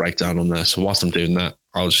bit of a breakdown on there. So whilst I'm doing that,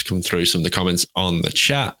 I'll just come through some of the comments on the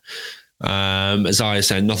chat. As I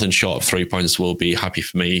said, nothing short of 3 points will be happy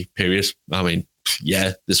for me, period. I mean,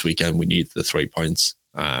 yeah, this weekend we need the 3 points.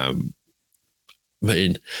 But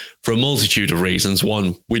for a multitude of reasons.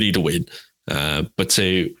 1, we need a win. But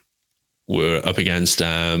 2, we're up against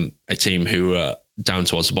a team who are down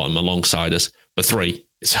towards the bottom alongside us. But 3,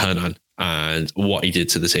 it's Hernan and what he did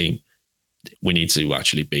to the team. We need to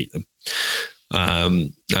actually beat them.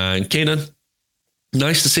 And Keenan,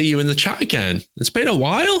 nice to see you in the chat again. It's been a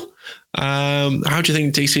while. How do you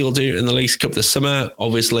think DC will do in the Leagues Cup this summer?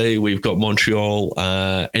 Obviously, we've got Montreal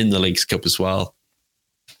in the Leagues Cup as well.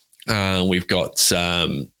 We've got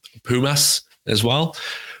Pumas as well.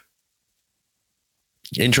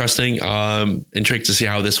 Interesting. Intrigued to see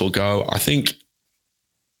how this will go. I think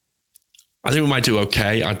we might do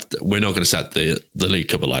okay. We're not going to set the League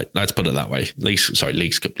Cup alight. Let's put it that way. Leagues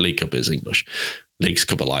Cup. League Cup is English. Leagues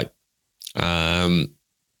Cup alight.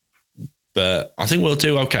 But I think we'll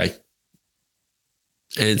do okay.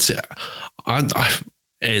 To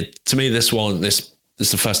me, this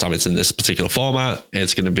is the first time it's in this particular format.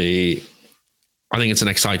 It's going to be, I think it's an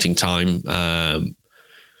exciting time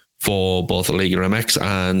for both the Liga MX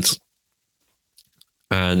and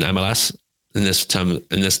MLS in this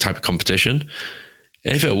type of competition.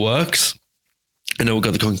 If it works, I know we've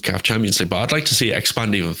got the CONCACAF Champions League, but I'd like to see it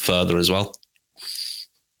expand even further as well.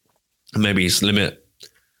 Maybe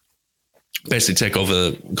basically take over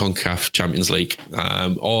the CONCACAF Champions League,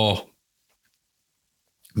 or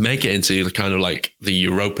make it into kind of like the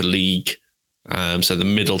Europa League, so the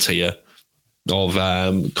middle tier of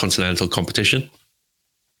continental competition.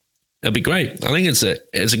 It'll be great. I think it's a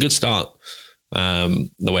good start. The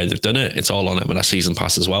way they've done it, it's all on MLS Season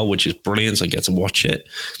Pass as well, which is brilliant. So I get to watch it.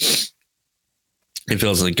 It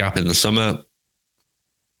fills in a gap in the summer.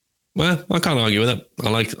 Well, I can't argue with it. I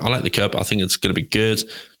like the cup. I think it's going to be good.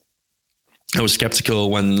 I was skeptical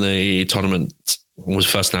when the tournament was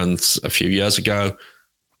first announced a few years ago.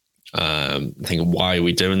 Thinking, why are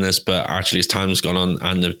we doing this? But actually, as time's gone on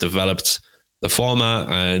and they've developed the format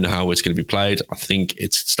and how it's going to be played, I think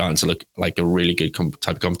it's starting to look like a really good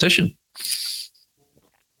type of competition.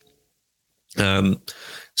 So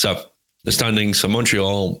the standings for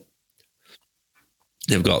Montreal,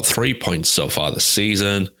 they've got 3 points so far this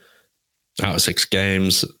season out of 6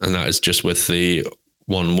 games, and that is just with the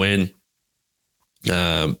 1 win.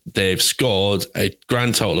 They've scored a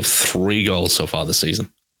grand total of 3 goals so far this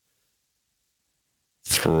season.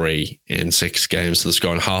 3 in 6 games, so they're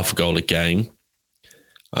scoring half a goal a game.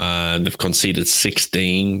 And they've conceded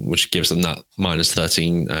 16, which gives them that minus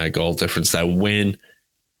 13 goal difference. Their win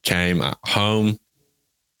came at home,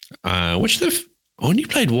 which they've only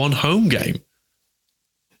played 1 home game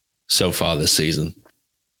so far this season.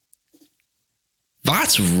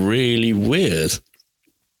 That's really weird.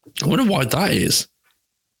 I wonder why that is.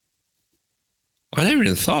 I never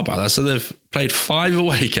even thought about that. So they've played 5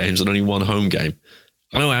 away games and only 1 home game.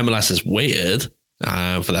 I know MLS is weird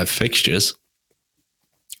for their fixtures,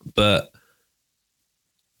 but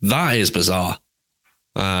that is bizarre.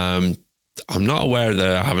 I'm not aware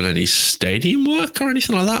they're having any stadium work or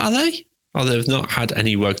anything like that, are they? Or they've not had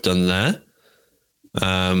any work done there.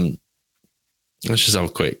 let's just have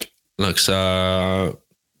a quick look. So,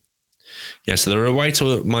 yeah, so they're away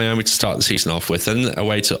to Miami to start the season off with, then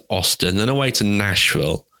away to Austin, then away to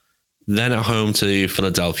Nashville, then at home to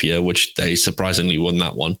Philadelphia, which they surprisingly won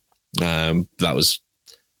that one. That was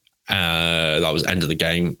end of the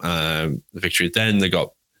game, the victory. Then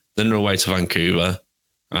they're away to Vancouver,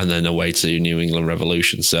 and then away to New England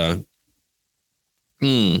Revolution. So,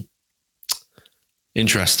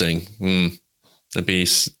 interesting. It'd be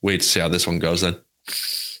weird to see how this one goes then.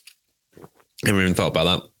 Never even thought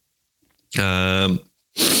about that.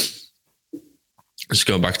 Just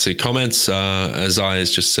going back to comments, Isaiah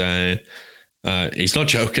is just saying he's not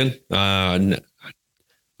joking.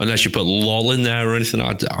 Unless you put lol in there or anything,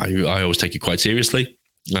 I always take it quite seriously.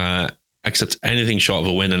 Except anything short of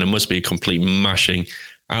a win, and it must be a complete mashing.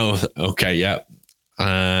 Oh, okay, yeah.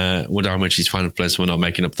 Wonder how much he's final place. We're not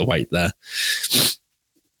making up the weight there.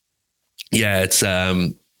 Yeah, it's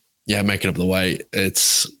making up the weight.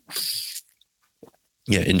 It's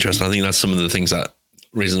interesting. I think that's some of the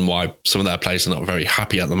reason why some of their players are not very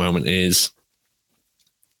happy at the moment is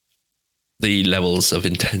the levels of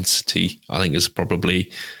intensity. I think is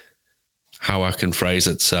probably how I can phrase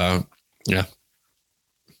it. So yeah,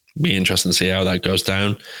 be interesting to see how that goes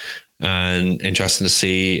down, and interesting to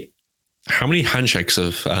see how many handshakes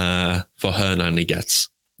for Hernan he gets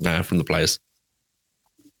from the players.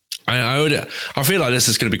 I feel like this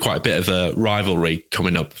is going to be quite a bit of a rivalry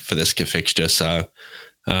coming up for this fixture. So,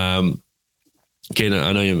 Keenan,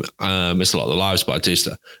 I know you miss a lot of the lives, but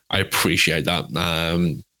I appreciate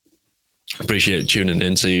that. Appreciate tuning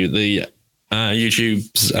into the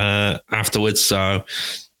YouTubes afterwards. So,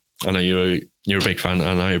 I know you're a big fan,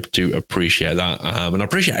 and I do appreciate that. And I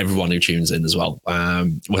appreciate everyone who tunes in as well,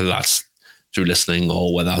 whether that's through listening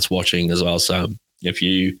or whether that's watching as well. So, if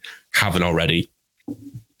you haven't already,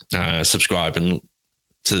 subscribe to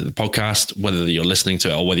the podcast, whether you're listening to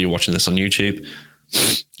it or whether you're watching this on YouTube.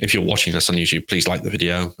 If you're watching this on YouTube, please like the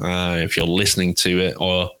video. If you're listening to it,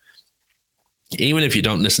 or even if you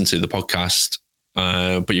don't listen to the podcast,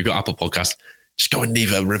 but you've got Apple Podcast, just go and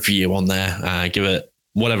leave a review on there. Give it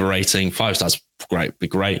whatever rating, 5 stars, be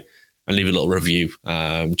great. And leave a little review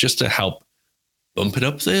just to help bump it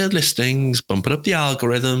up the listings, bump it up the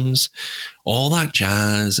algorithms, all that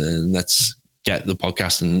jazz. And let's get the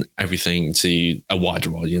podcast and everything to a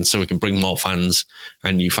wider audience so we can bring more fans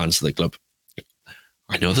and new fans to the club.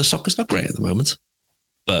 I know the soccer's not great at the moment,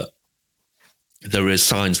 but there is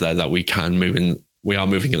signs there that we are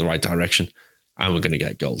moving in the right direction, and we're going to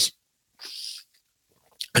get goals.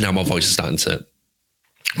 And now my throat's starting to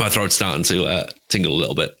tingle a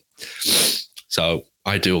little bit. So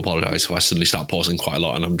I do apologize if I suddenly start pausing quite a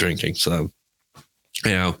lot and I'm drinking. So,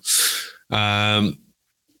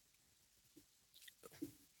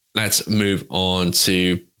 let's move on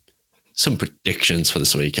to some predictions for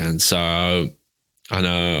this weekend. So I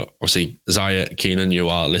know, obviously, Zaya, Keenan, you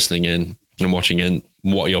are listening in and watching in.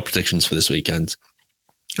 What are your predictions for this weekend?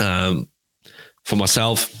 For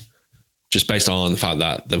myself, just based on the fact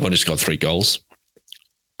that they've only just got 3 goals,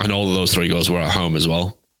 and all of those 3 goals were at home as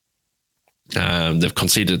well. They've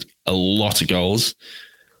conceded a lot of goals.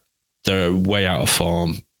 They're way out of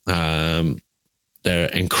form. They're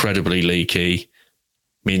incredibly leaky.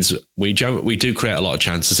 Means we do create a lot of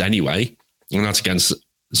chances anyway, and that's against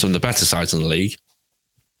some of the better sides in the league.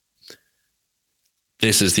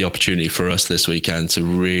 This is the opportunity for us this weekend to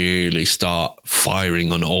really start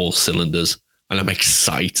firing on all cylinders, and I'm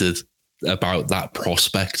excited about that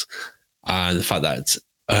prospect and the fact that it's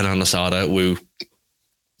Hernan Losada, who,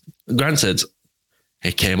 granted,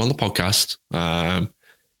 he came on the podcast.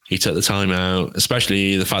 He took the time out,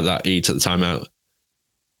 especially the fact that he took the time out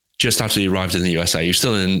just after he arrived in the USA. He was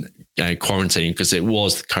still in quarantine because it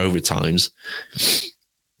was COVID times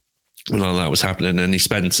when all that was happening. And he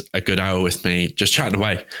spent a good hour with me just chatting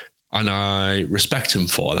away. And I respect him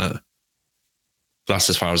for that. But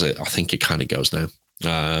that's as far as I think it kind of goes now.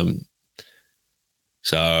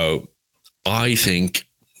 So I think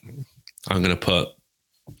I'm going to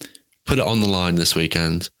put it on the line this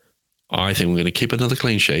weekend. I think we're going to keep another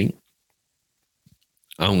clean sheet.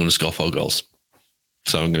 I'm going to score 4 goals.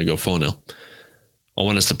 So I'm going to go 4-0. I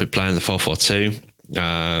want us to be playing the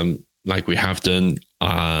 4-4-2 like we have done.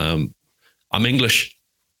 I'm English.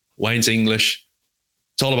 Wayne's English.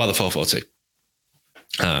 It's all about the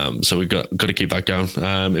 4-4-2. So we've got to keep that going.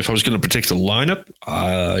 If I was going to predict a lineup,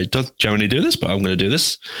 I don't generally do this, but I'm going to do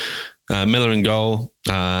this. Miller in goal.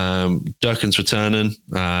 Durkin's returning.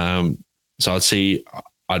 So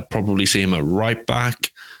I'd probably see him at right back.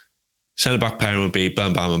 Centre back pairing would be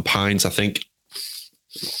Birnbaum and Pines, I think.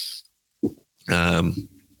 And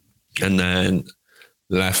then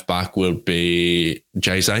Left back will be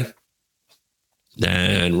Jose.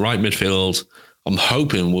 Then right midfield, I'm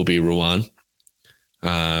hoping will be Ruan.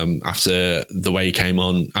 After the way he came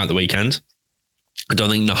on at the weekend, I don't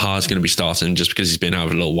think Nahar's going to be starting just because he's been out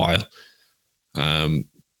for a little while. So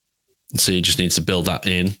he just needs to build that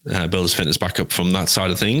in, build his fitness back up from that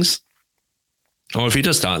side of things. Or if he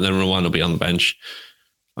does start, then Ruan will be on the bench.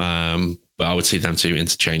 But I would see them two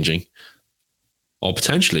interchanging. Or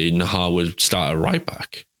potentially Nahar would start at right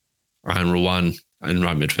back and Ruan in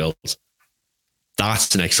right midfield.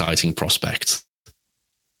 That's an exciting prospect.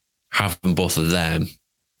 Having both of them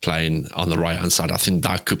playing on the right-hand side, I think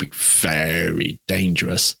that could be very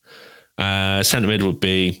dangerous. Centre mid would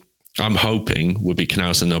be, I'm hoping, would be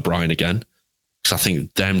Knaus and O'Brien again. Because I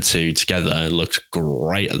think them two together looked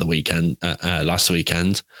great at the weekend, last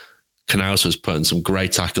weekend. Knaus was putting some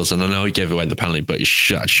great tackles, and I know he gave away the penalty, but it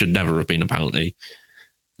should never have been a penalty.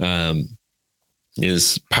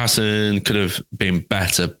 His passing could have been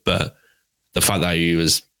better, but the fact that he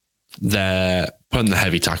was there, putting the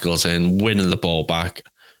heavy tackles in, winning the ball back,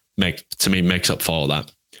 to me makes up for all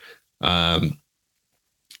that.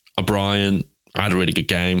 O'Brien had a really good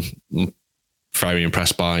game. Very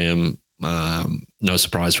impressed by him. No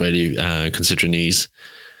surprise really, considering he's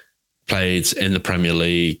played in the Premier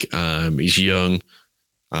League. He's young.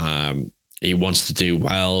 He wants to do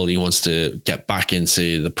well. He wants to get back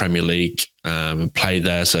into the Premier League and play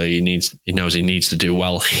there. So he knows he needs to do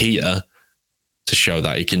well here to show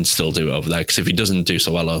that he can still do it over there. Because if he doesn't do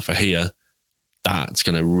so well over here, that's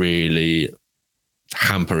going to really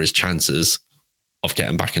hamper his chances of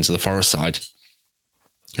getting back into the Forest side.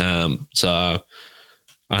 And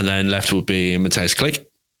then left would be Mateusz Klich.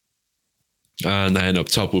 And then up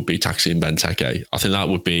top would be Taxi and Benteke. I think that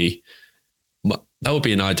would be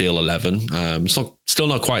an ideal 11. It's still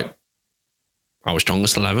not quite our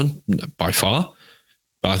strongest 11 by far,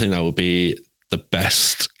 but I think that would be the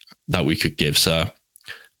best that we could give. So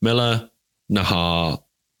Miller, Nahar,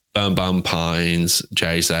 Birnbaum, Pines,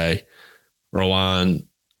 Jose, Ruan,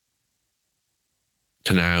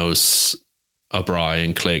 Knaus,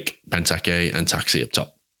 O'Brien, Klich, Benteke, and Taxi up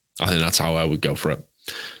top. I think that's how I would go for it.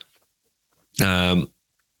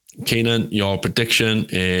 Keenan, your prediction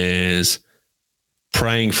is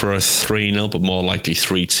praying for a 3-0, but more likely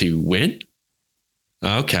 3-2 win.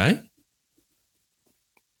 Okay.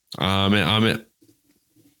 I'm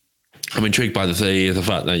intrigued by the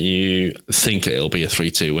fact that you think it'll be a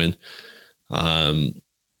 3-2 win.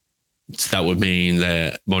 That would mean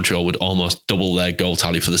that Montreal would almost double their goal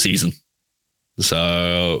tally for the season.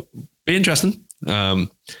 So, be interesting.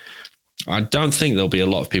 I don't think there'll be a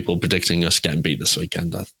lot of people predicting us getting beat this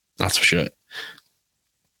weekend. That's for sure.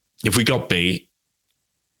 If we got beat,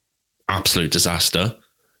 absolute disaster.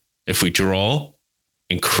 If we draw,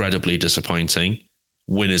 incredibly disappointing.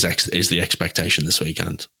 Win is the expectation this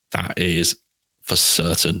weekend. That is for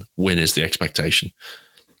certain. Win is the expectation.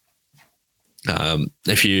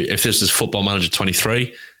 If this is Football Manager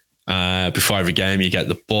 23, before every game you get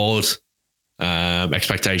the board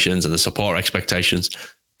expectations and the support expectations.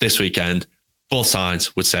 This weekend, both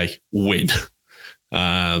sides would say win.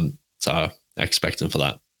 So expecting for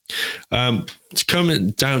that. It's coming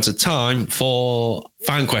down to time for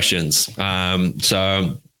fan questions.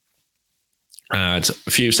 So a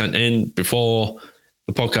few sent in before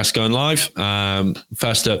the podcast going live.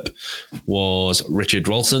 First up was Richard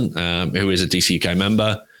Rolson, who is a DC UK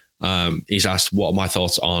member. He's asked, what are my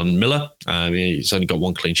thoughts on Miller? He's only got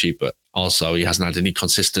one clean sheet, but also he hasn't had any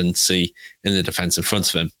consistency in the defence in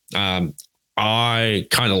front of him. I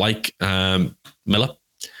kind of like Miller.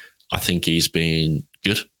 I think he's been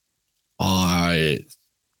good. I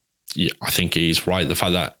think he's right. The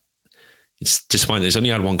fact that it's disappointing he's only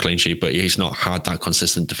had one clean sheet, but he's not had that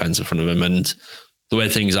consistent defence in front of him. And the way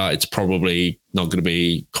things are, it's probably not going to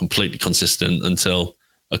be completely consistent until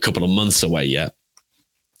a couple of months away yet.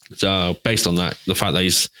 So based on that, the fact that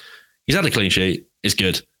he's had a clean sheet is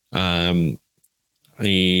good.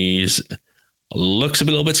 He's looks a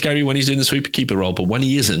little bit scary when he's doing the sweeper keeper role, but when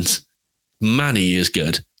he isn't, man, he is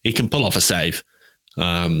good. He can pull off a save.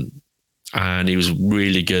 And he was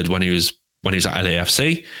really good when he was at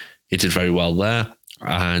LAFC. He did very well there.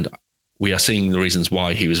 And we are seeing the reasons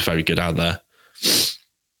why he was very good out there.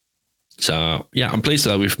 So, yeah, I'm pleased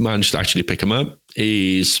that we've managed to actually pick him up.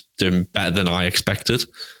 He's doing better than I expected.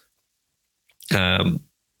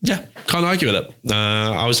 Yeah, can't argue with it.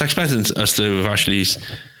 I was expecting us to have actually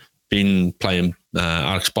been playing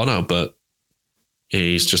Alex Bono, but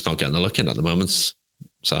he's just not getting the look in at the moment.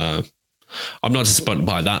 So I'm not disappointed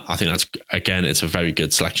by that. I think that's, again, it's a very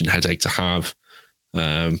good selection headache to have.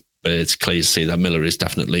 but it's clear to see that Miller is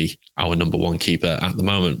definitely our number one keeper at the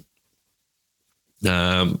moment.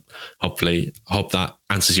 Hopefully, I hope that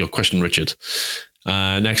answers your question, Richard.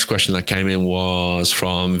 Next question that came in was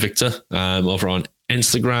from Victor over on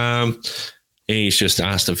Instagram. He's just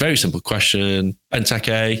asked a very simple question.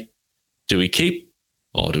 Benteke, do we keep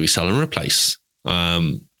or do we sell and replace?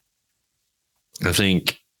 I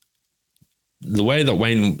think the way that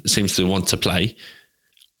Wayne seems to want to play,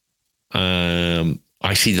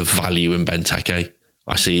 I see the value in Benteke.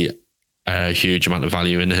 I see a huge amount of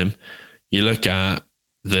value in him. You look at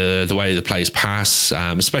the way the players pass,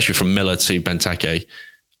 especially from Miller to Benteke.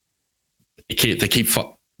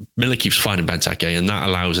 Miller keeps finding Benteke, and that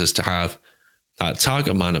allows us to have that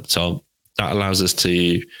target man up top. That allows us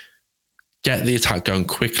to get the attack going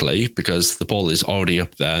quickly because the ball is already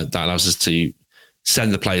up there. That allows us to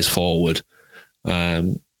send the players forward.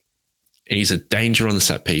 He's a danger on the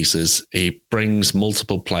set pieces. He brings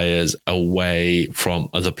multiple players away from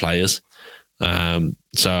other players.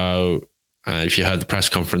 If you heard the press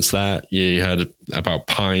conference there, you heard about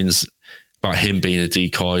Pines, about him being a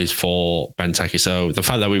decoy for Benteke. So the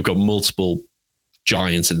fact that we've got multiple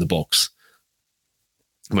giants in the box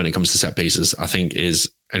when it comes to set pieces, I think is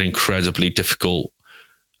an incredibly difficult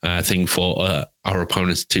thing for our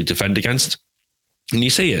opponents to defend against. And you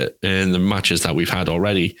see it in the matches that we've had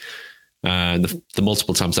already. The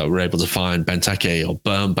multiple times that we're able to find Benteke or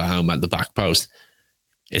Birnbaum at the back post,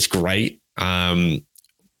 it's great.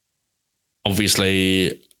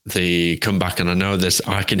 Obviously, the comeback, and I know this,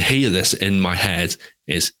 I can hear this in my head,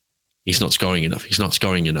 is he's not scoring enough. He's not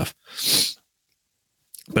scoring enough.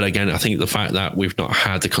 But again, I think the fact that we've not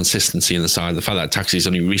had the consistency in the side, the fact that Taxi's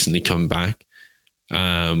only recently come back,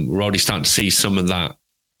 we're already starting to see some of that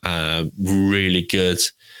really good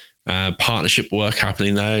partnership work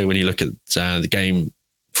happening there. When you look at the game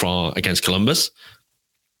against Columbus,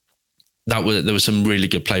 there was some really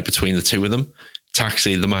good play between the two of them.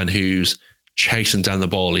 Taxi, the man who's chasing down the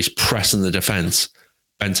ball, he's pressing the defense.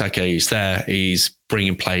 Benteke is there. He's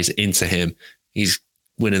bringing plays into him. He's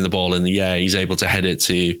winning the ball in the air. He's able to head it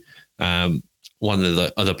to one of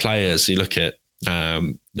the other players. You look at,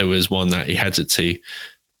 there was one that he headed to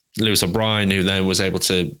Lewis O'Brien, who then was able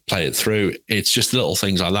to play it through. It's just little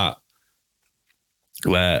things like that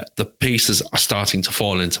where the pieces are starting to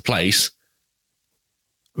fall into place.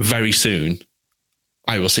 Very soon,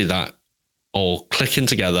 I will see that all clicking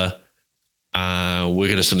together. We're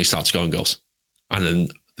going to suddenly start scoring goals. And then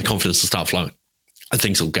the confidence will start flowing and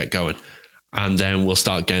things will get going. And then we'll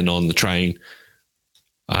start getting on the train.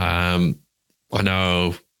 I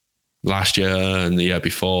know last year and the year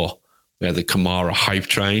before, we had the Kamara hype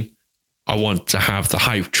train. I want to have the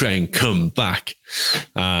hype train come back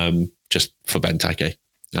just for Benteke.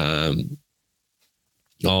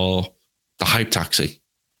 Or the hype taxi.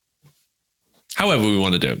 However we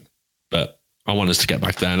want to do it. But I want us to get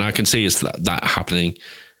back there. And I can see that happening.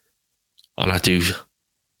 And I do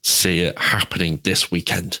see it happening this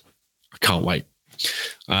weekend. I can't wait.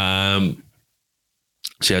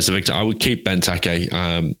 So Victor, I would keep Benteke.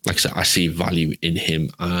 Like I said, I see value in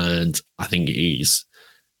him. And I think he's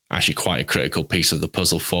actually quite a critical piece of the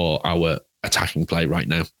puzzle for our attacking play right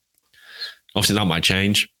now. Obviously, that might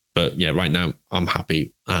change. But yeah, right now, I'm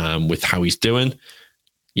happy with how he's doing.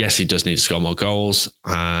 Yes, he does need to score more goals.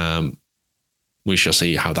 We shall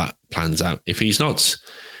see how that plans out. If he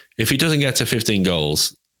doesn't get to 15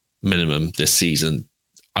 goals minimum this season,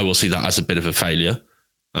 I will see that as a bit of a failure.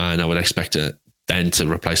 And I would expect it then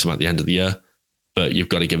to replace him at the end of the year. But you've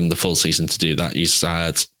got to give him the full season to do that. He's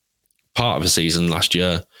had part of a season last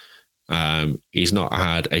year. He's not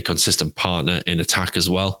had a consistent partner in attack as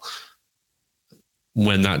well.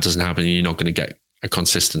 When that doesn't happen, you're not going to get a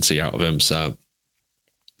consistency out of him. So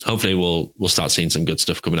hopefully we'll start seeing some good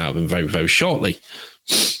stuff coming out of him very, very shortly.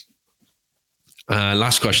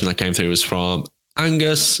 Last question that came through was from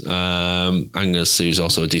Angus. Angus, who's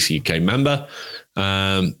also a DC UK member.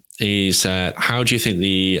 He said, how do you think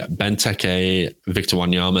the Benteke Victor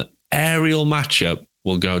Wanyama aerial matchup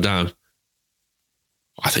will go down?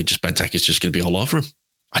 I think just Benteke is just going to be all over him.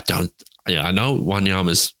 I know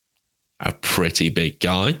Wanyama's a pretty big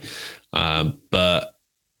guy, but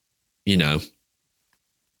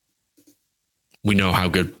we know how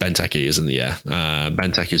good Benteke is in the air.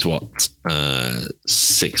 Benteke is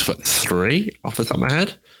 6'3" off the top of my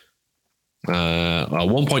head.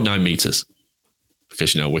 1.9 meters,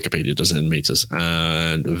 because Wikipedia does it in meters.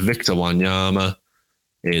 And Victor Wanyama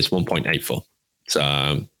is 1.84.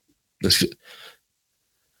 So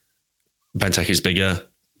Benteke is bigger.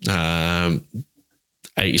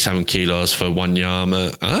 87 kilos for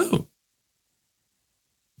Wanyama. Oh,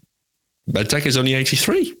 Benteke is only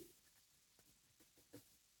 83.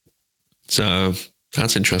 So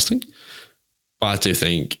that's interesting. But I do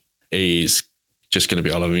think he's just going to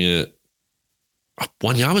be all over you.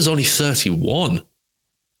 Wanyama's only 31.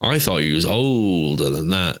 I thought he was older than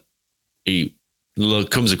that. He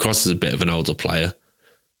comes across as a bit of an older player.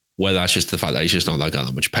 Whether that's just the fact that he's just not got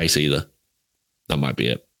that much pace either. That might be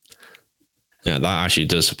it. Yeah, that actually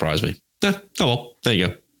does surprise me. Yeah, oh well, there you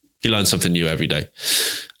go. You learn something new every day.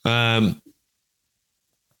 Yeah,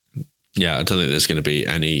 I don't think there's going to be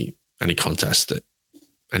any contest,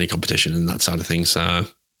 any competition in that side of things. So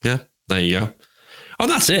yeah, there you go. Oh,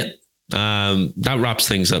 that's it. That wraps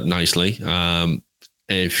things up nicely.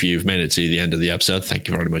 If you've made it to the end of the episode, thank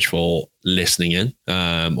you very much for listening in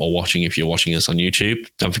or watching if you're watching us on YouTube.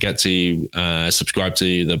 Don't forget to subscribe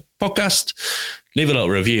to the podcast. Leave a little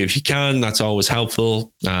review if you can. That's always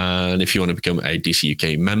helpful. And if you want to become a DC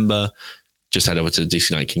UK member, just head over to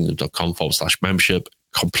dc9kingdom.com/membership.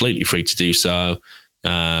 Completely free to do so.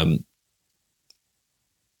 It's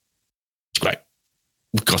great.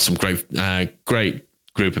 We've got some great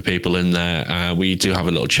group of people in there. We do have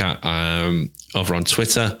a little chat over on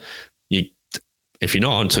Twitter. If you're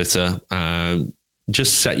not on Twitter,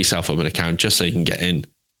 just set yourself up an account just so you can get in.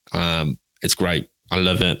 It's great. I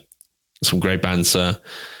love it. Some great banter.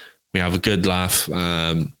 We have a good laugh. We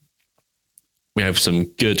have some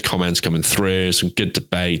good comments coming through, some good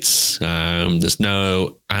debates. There's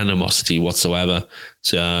no animosity whatsoever.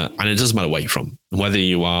 So, and it doesn't matter where you're from, whether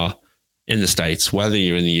you are in the States, whether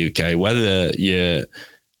you're in the UK, whether you're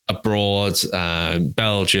abroad,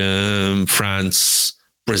 Belgium, France,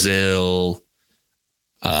 Brazil,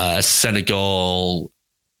 Senegal,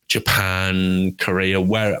 Japan, Korea,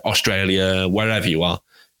 Australia, wherever you are,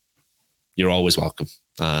 you're always welcome.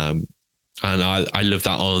 And I love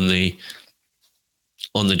that on the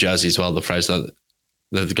jersey as well, the phrase that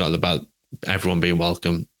they've got about everyone being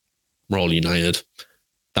welcome. We're all united.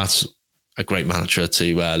 That's a great mantra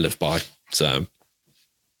to live by. So,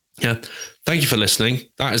 yeah, thank you for listening.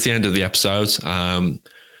 That is the end of the episode. Like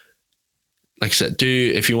I said,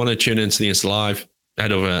 if you want to tune into the Insta Live,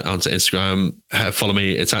 head over onto Instagram, follow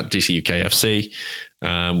me. It's at DCUKFC.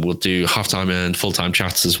 We'll do halftime and full-time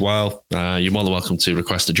chats as well. You're more than welcome to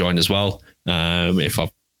request to join as well. If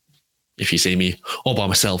you see me all by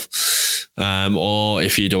myself, or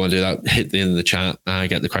if you don't want to do that, hit the end of the chat,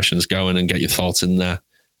 get the questions going and get your thoughts in there.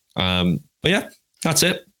 But yeah, that's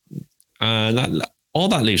it. And all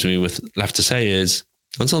that leaves me with left to say is,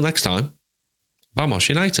 until next time, Vamos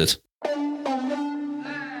United.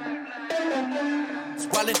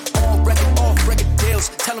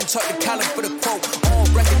 Tell them talk to Colin for the quote.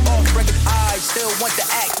 On record, off record, I still want the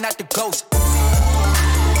act, not the ghost.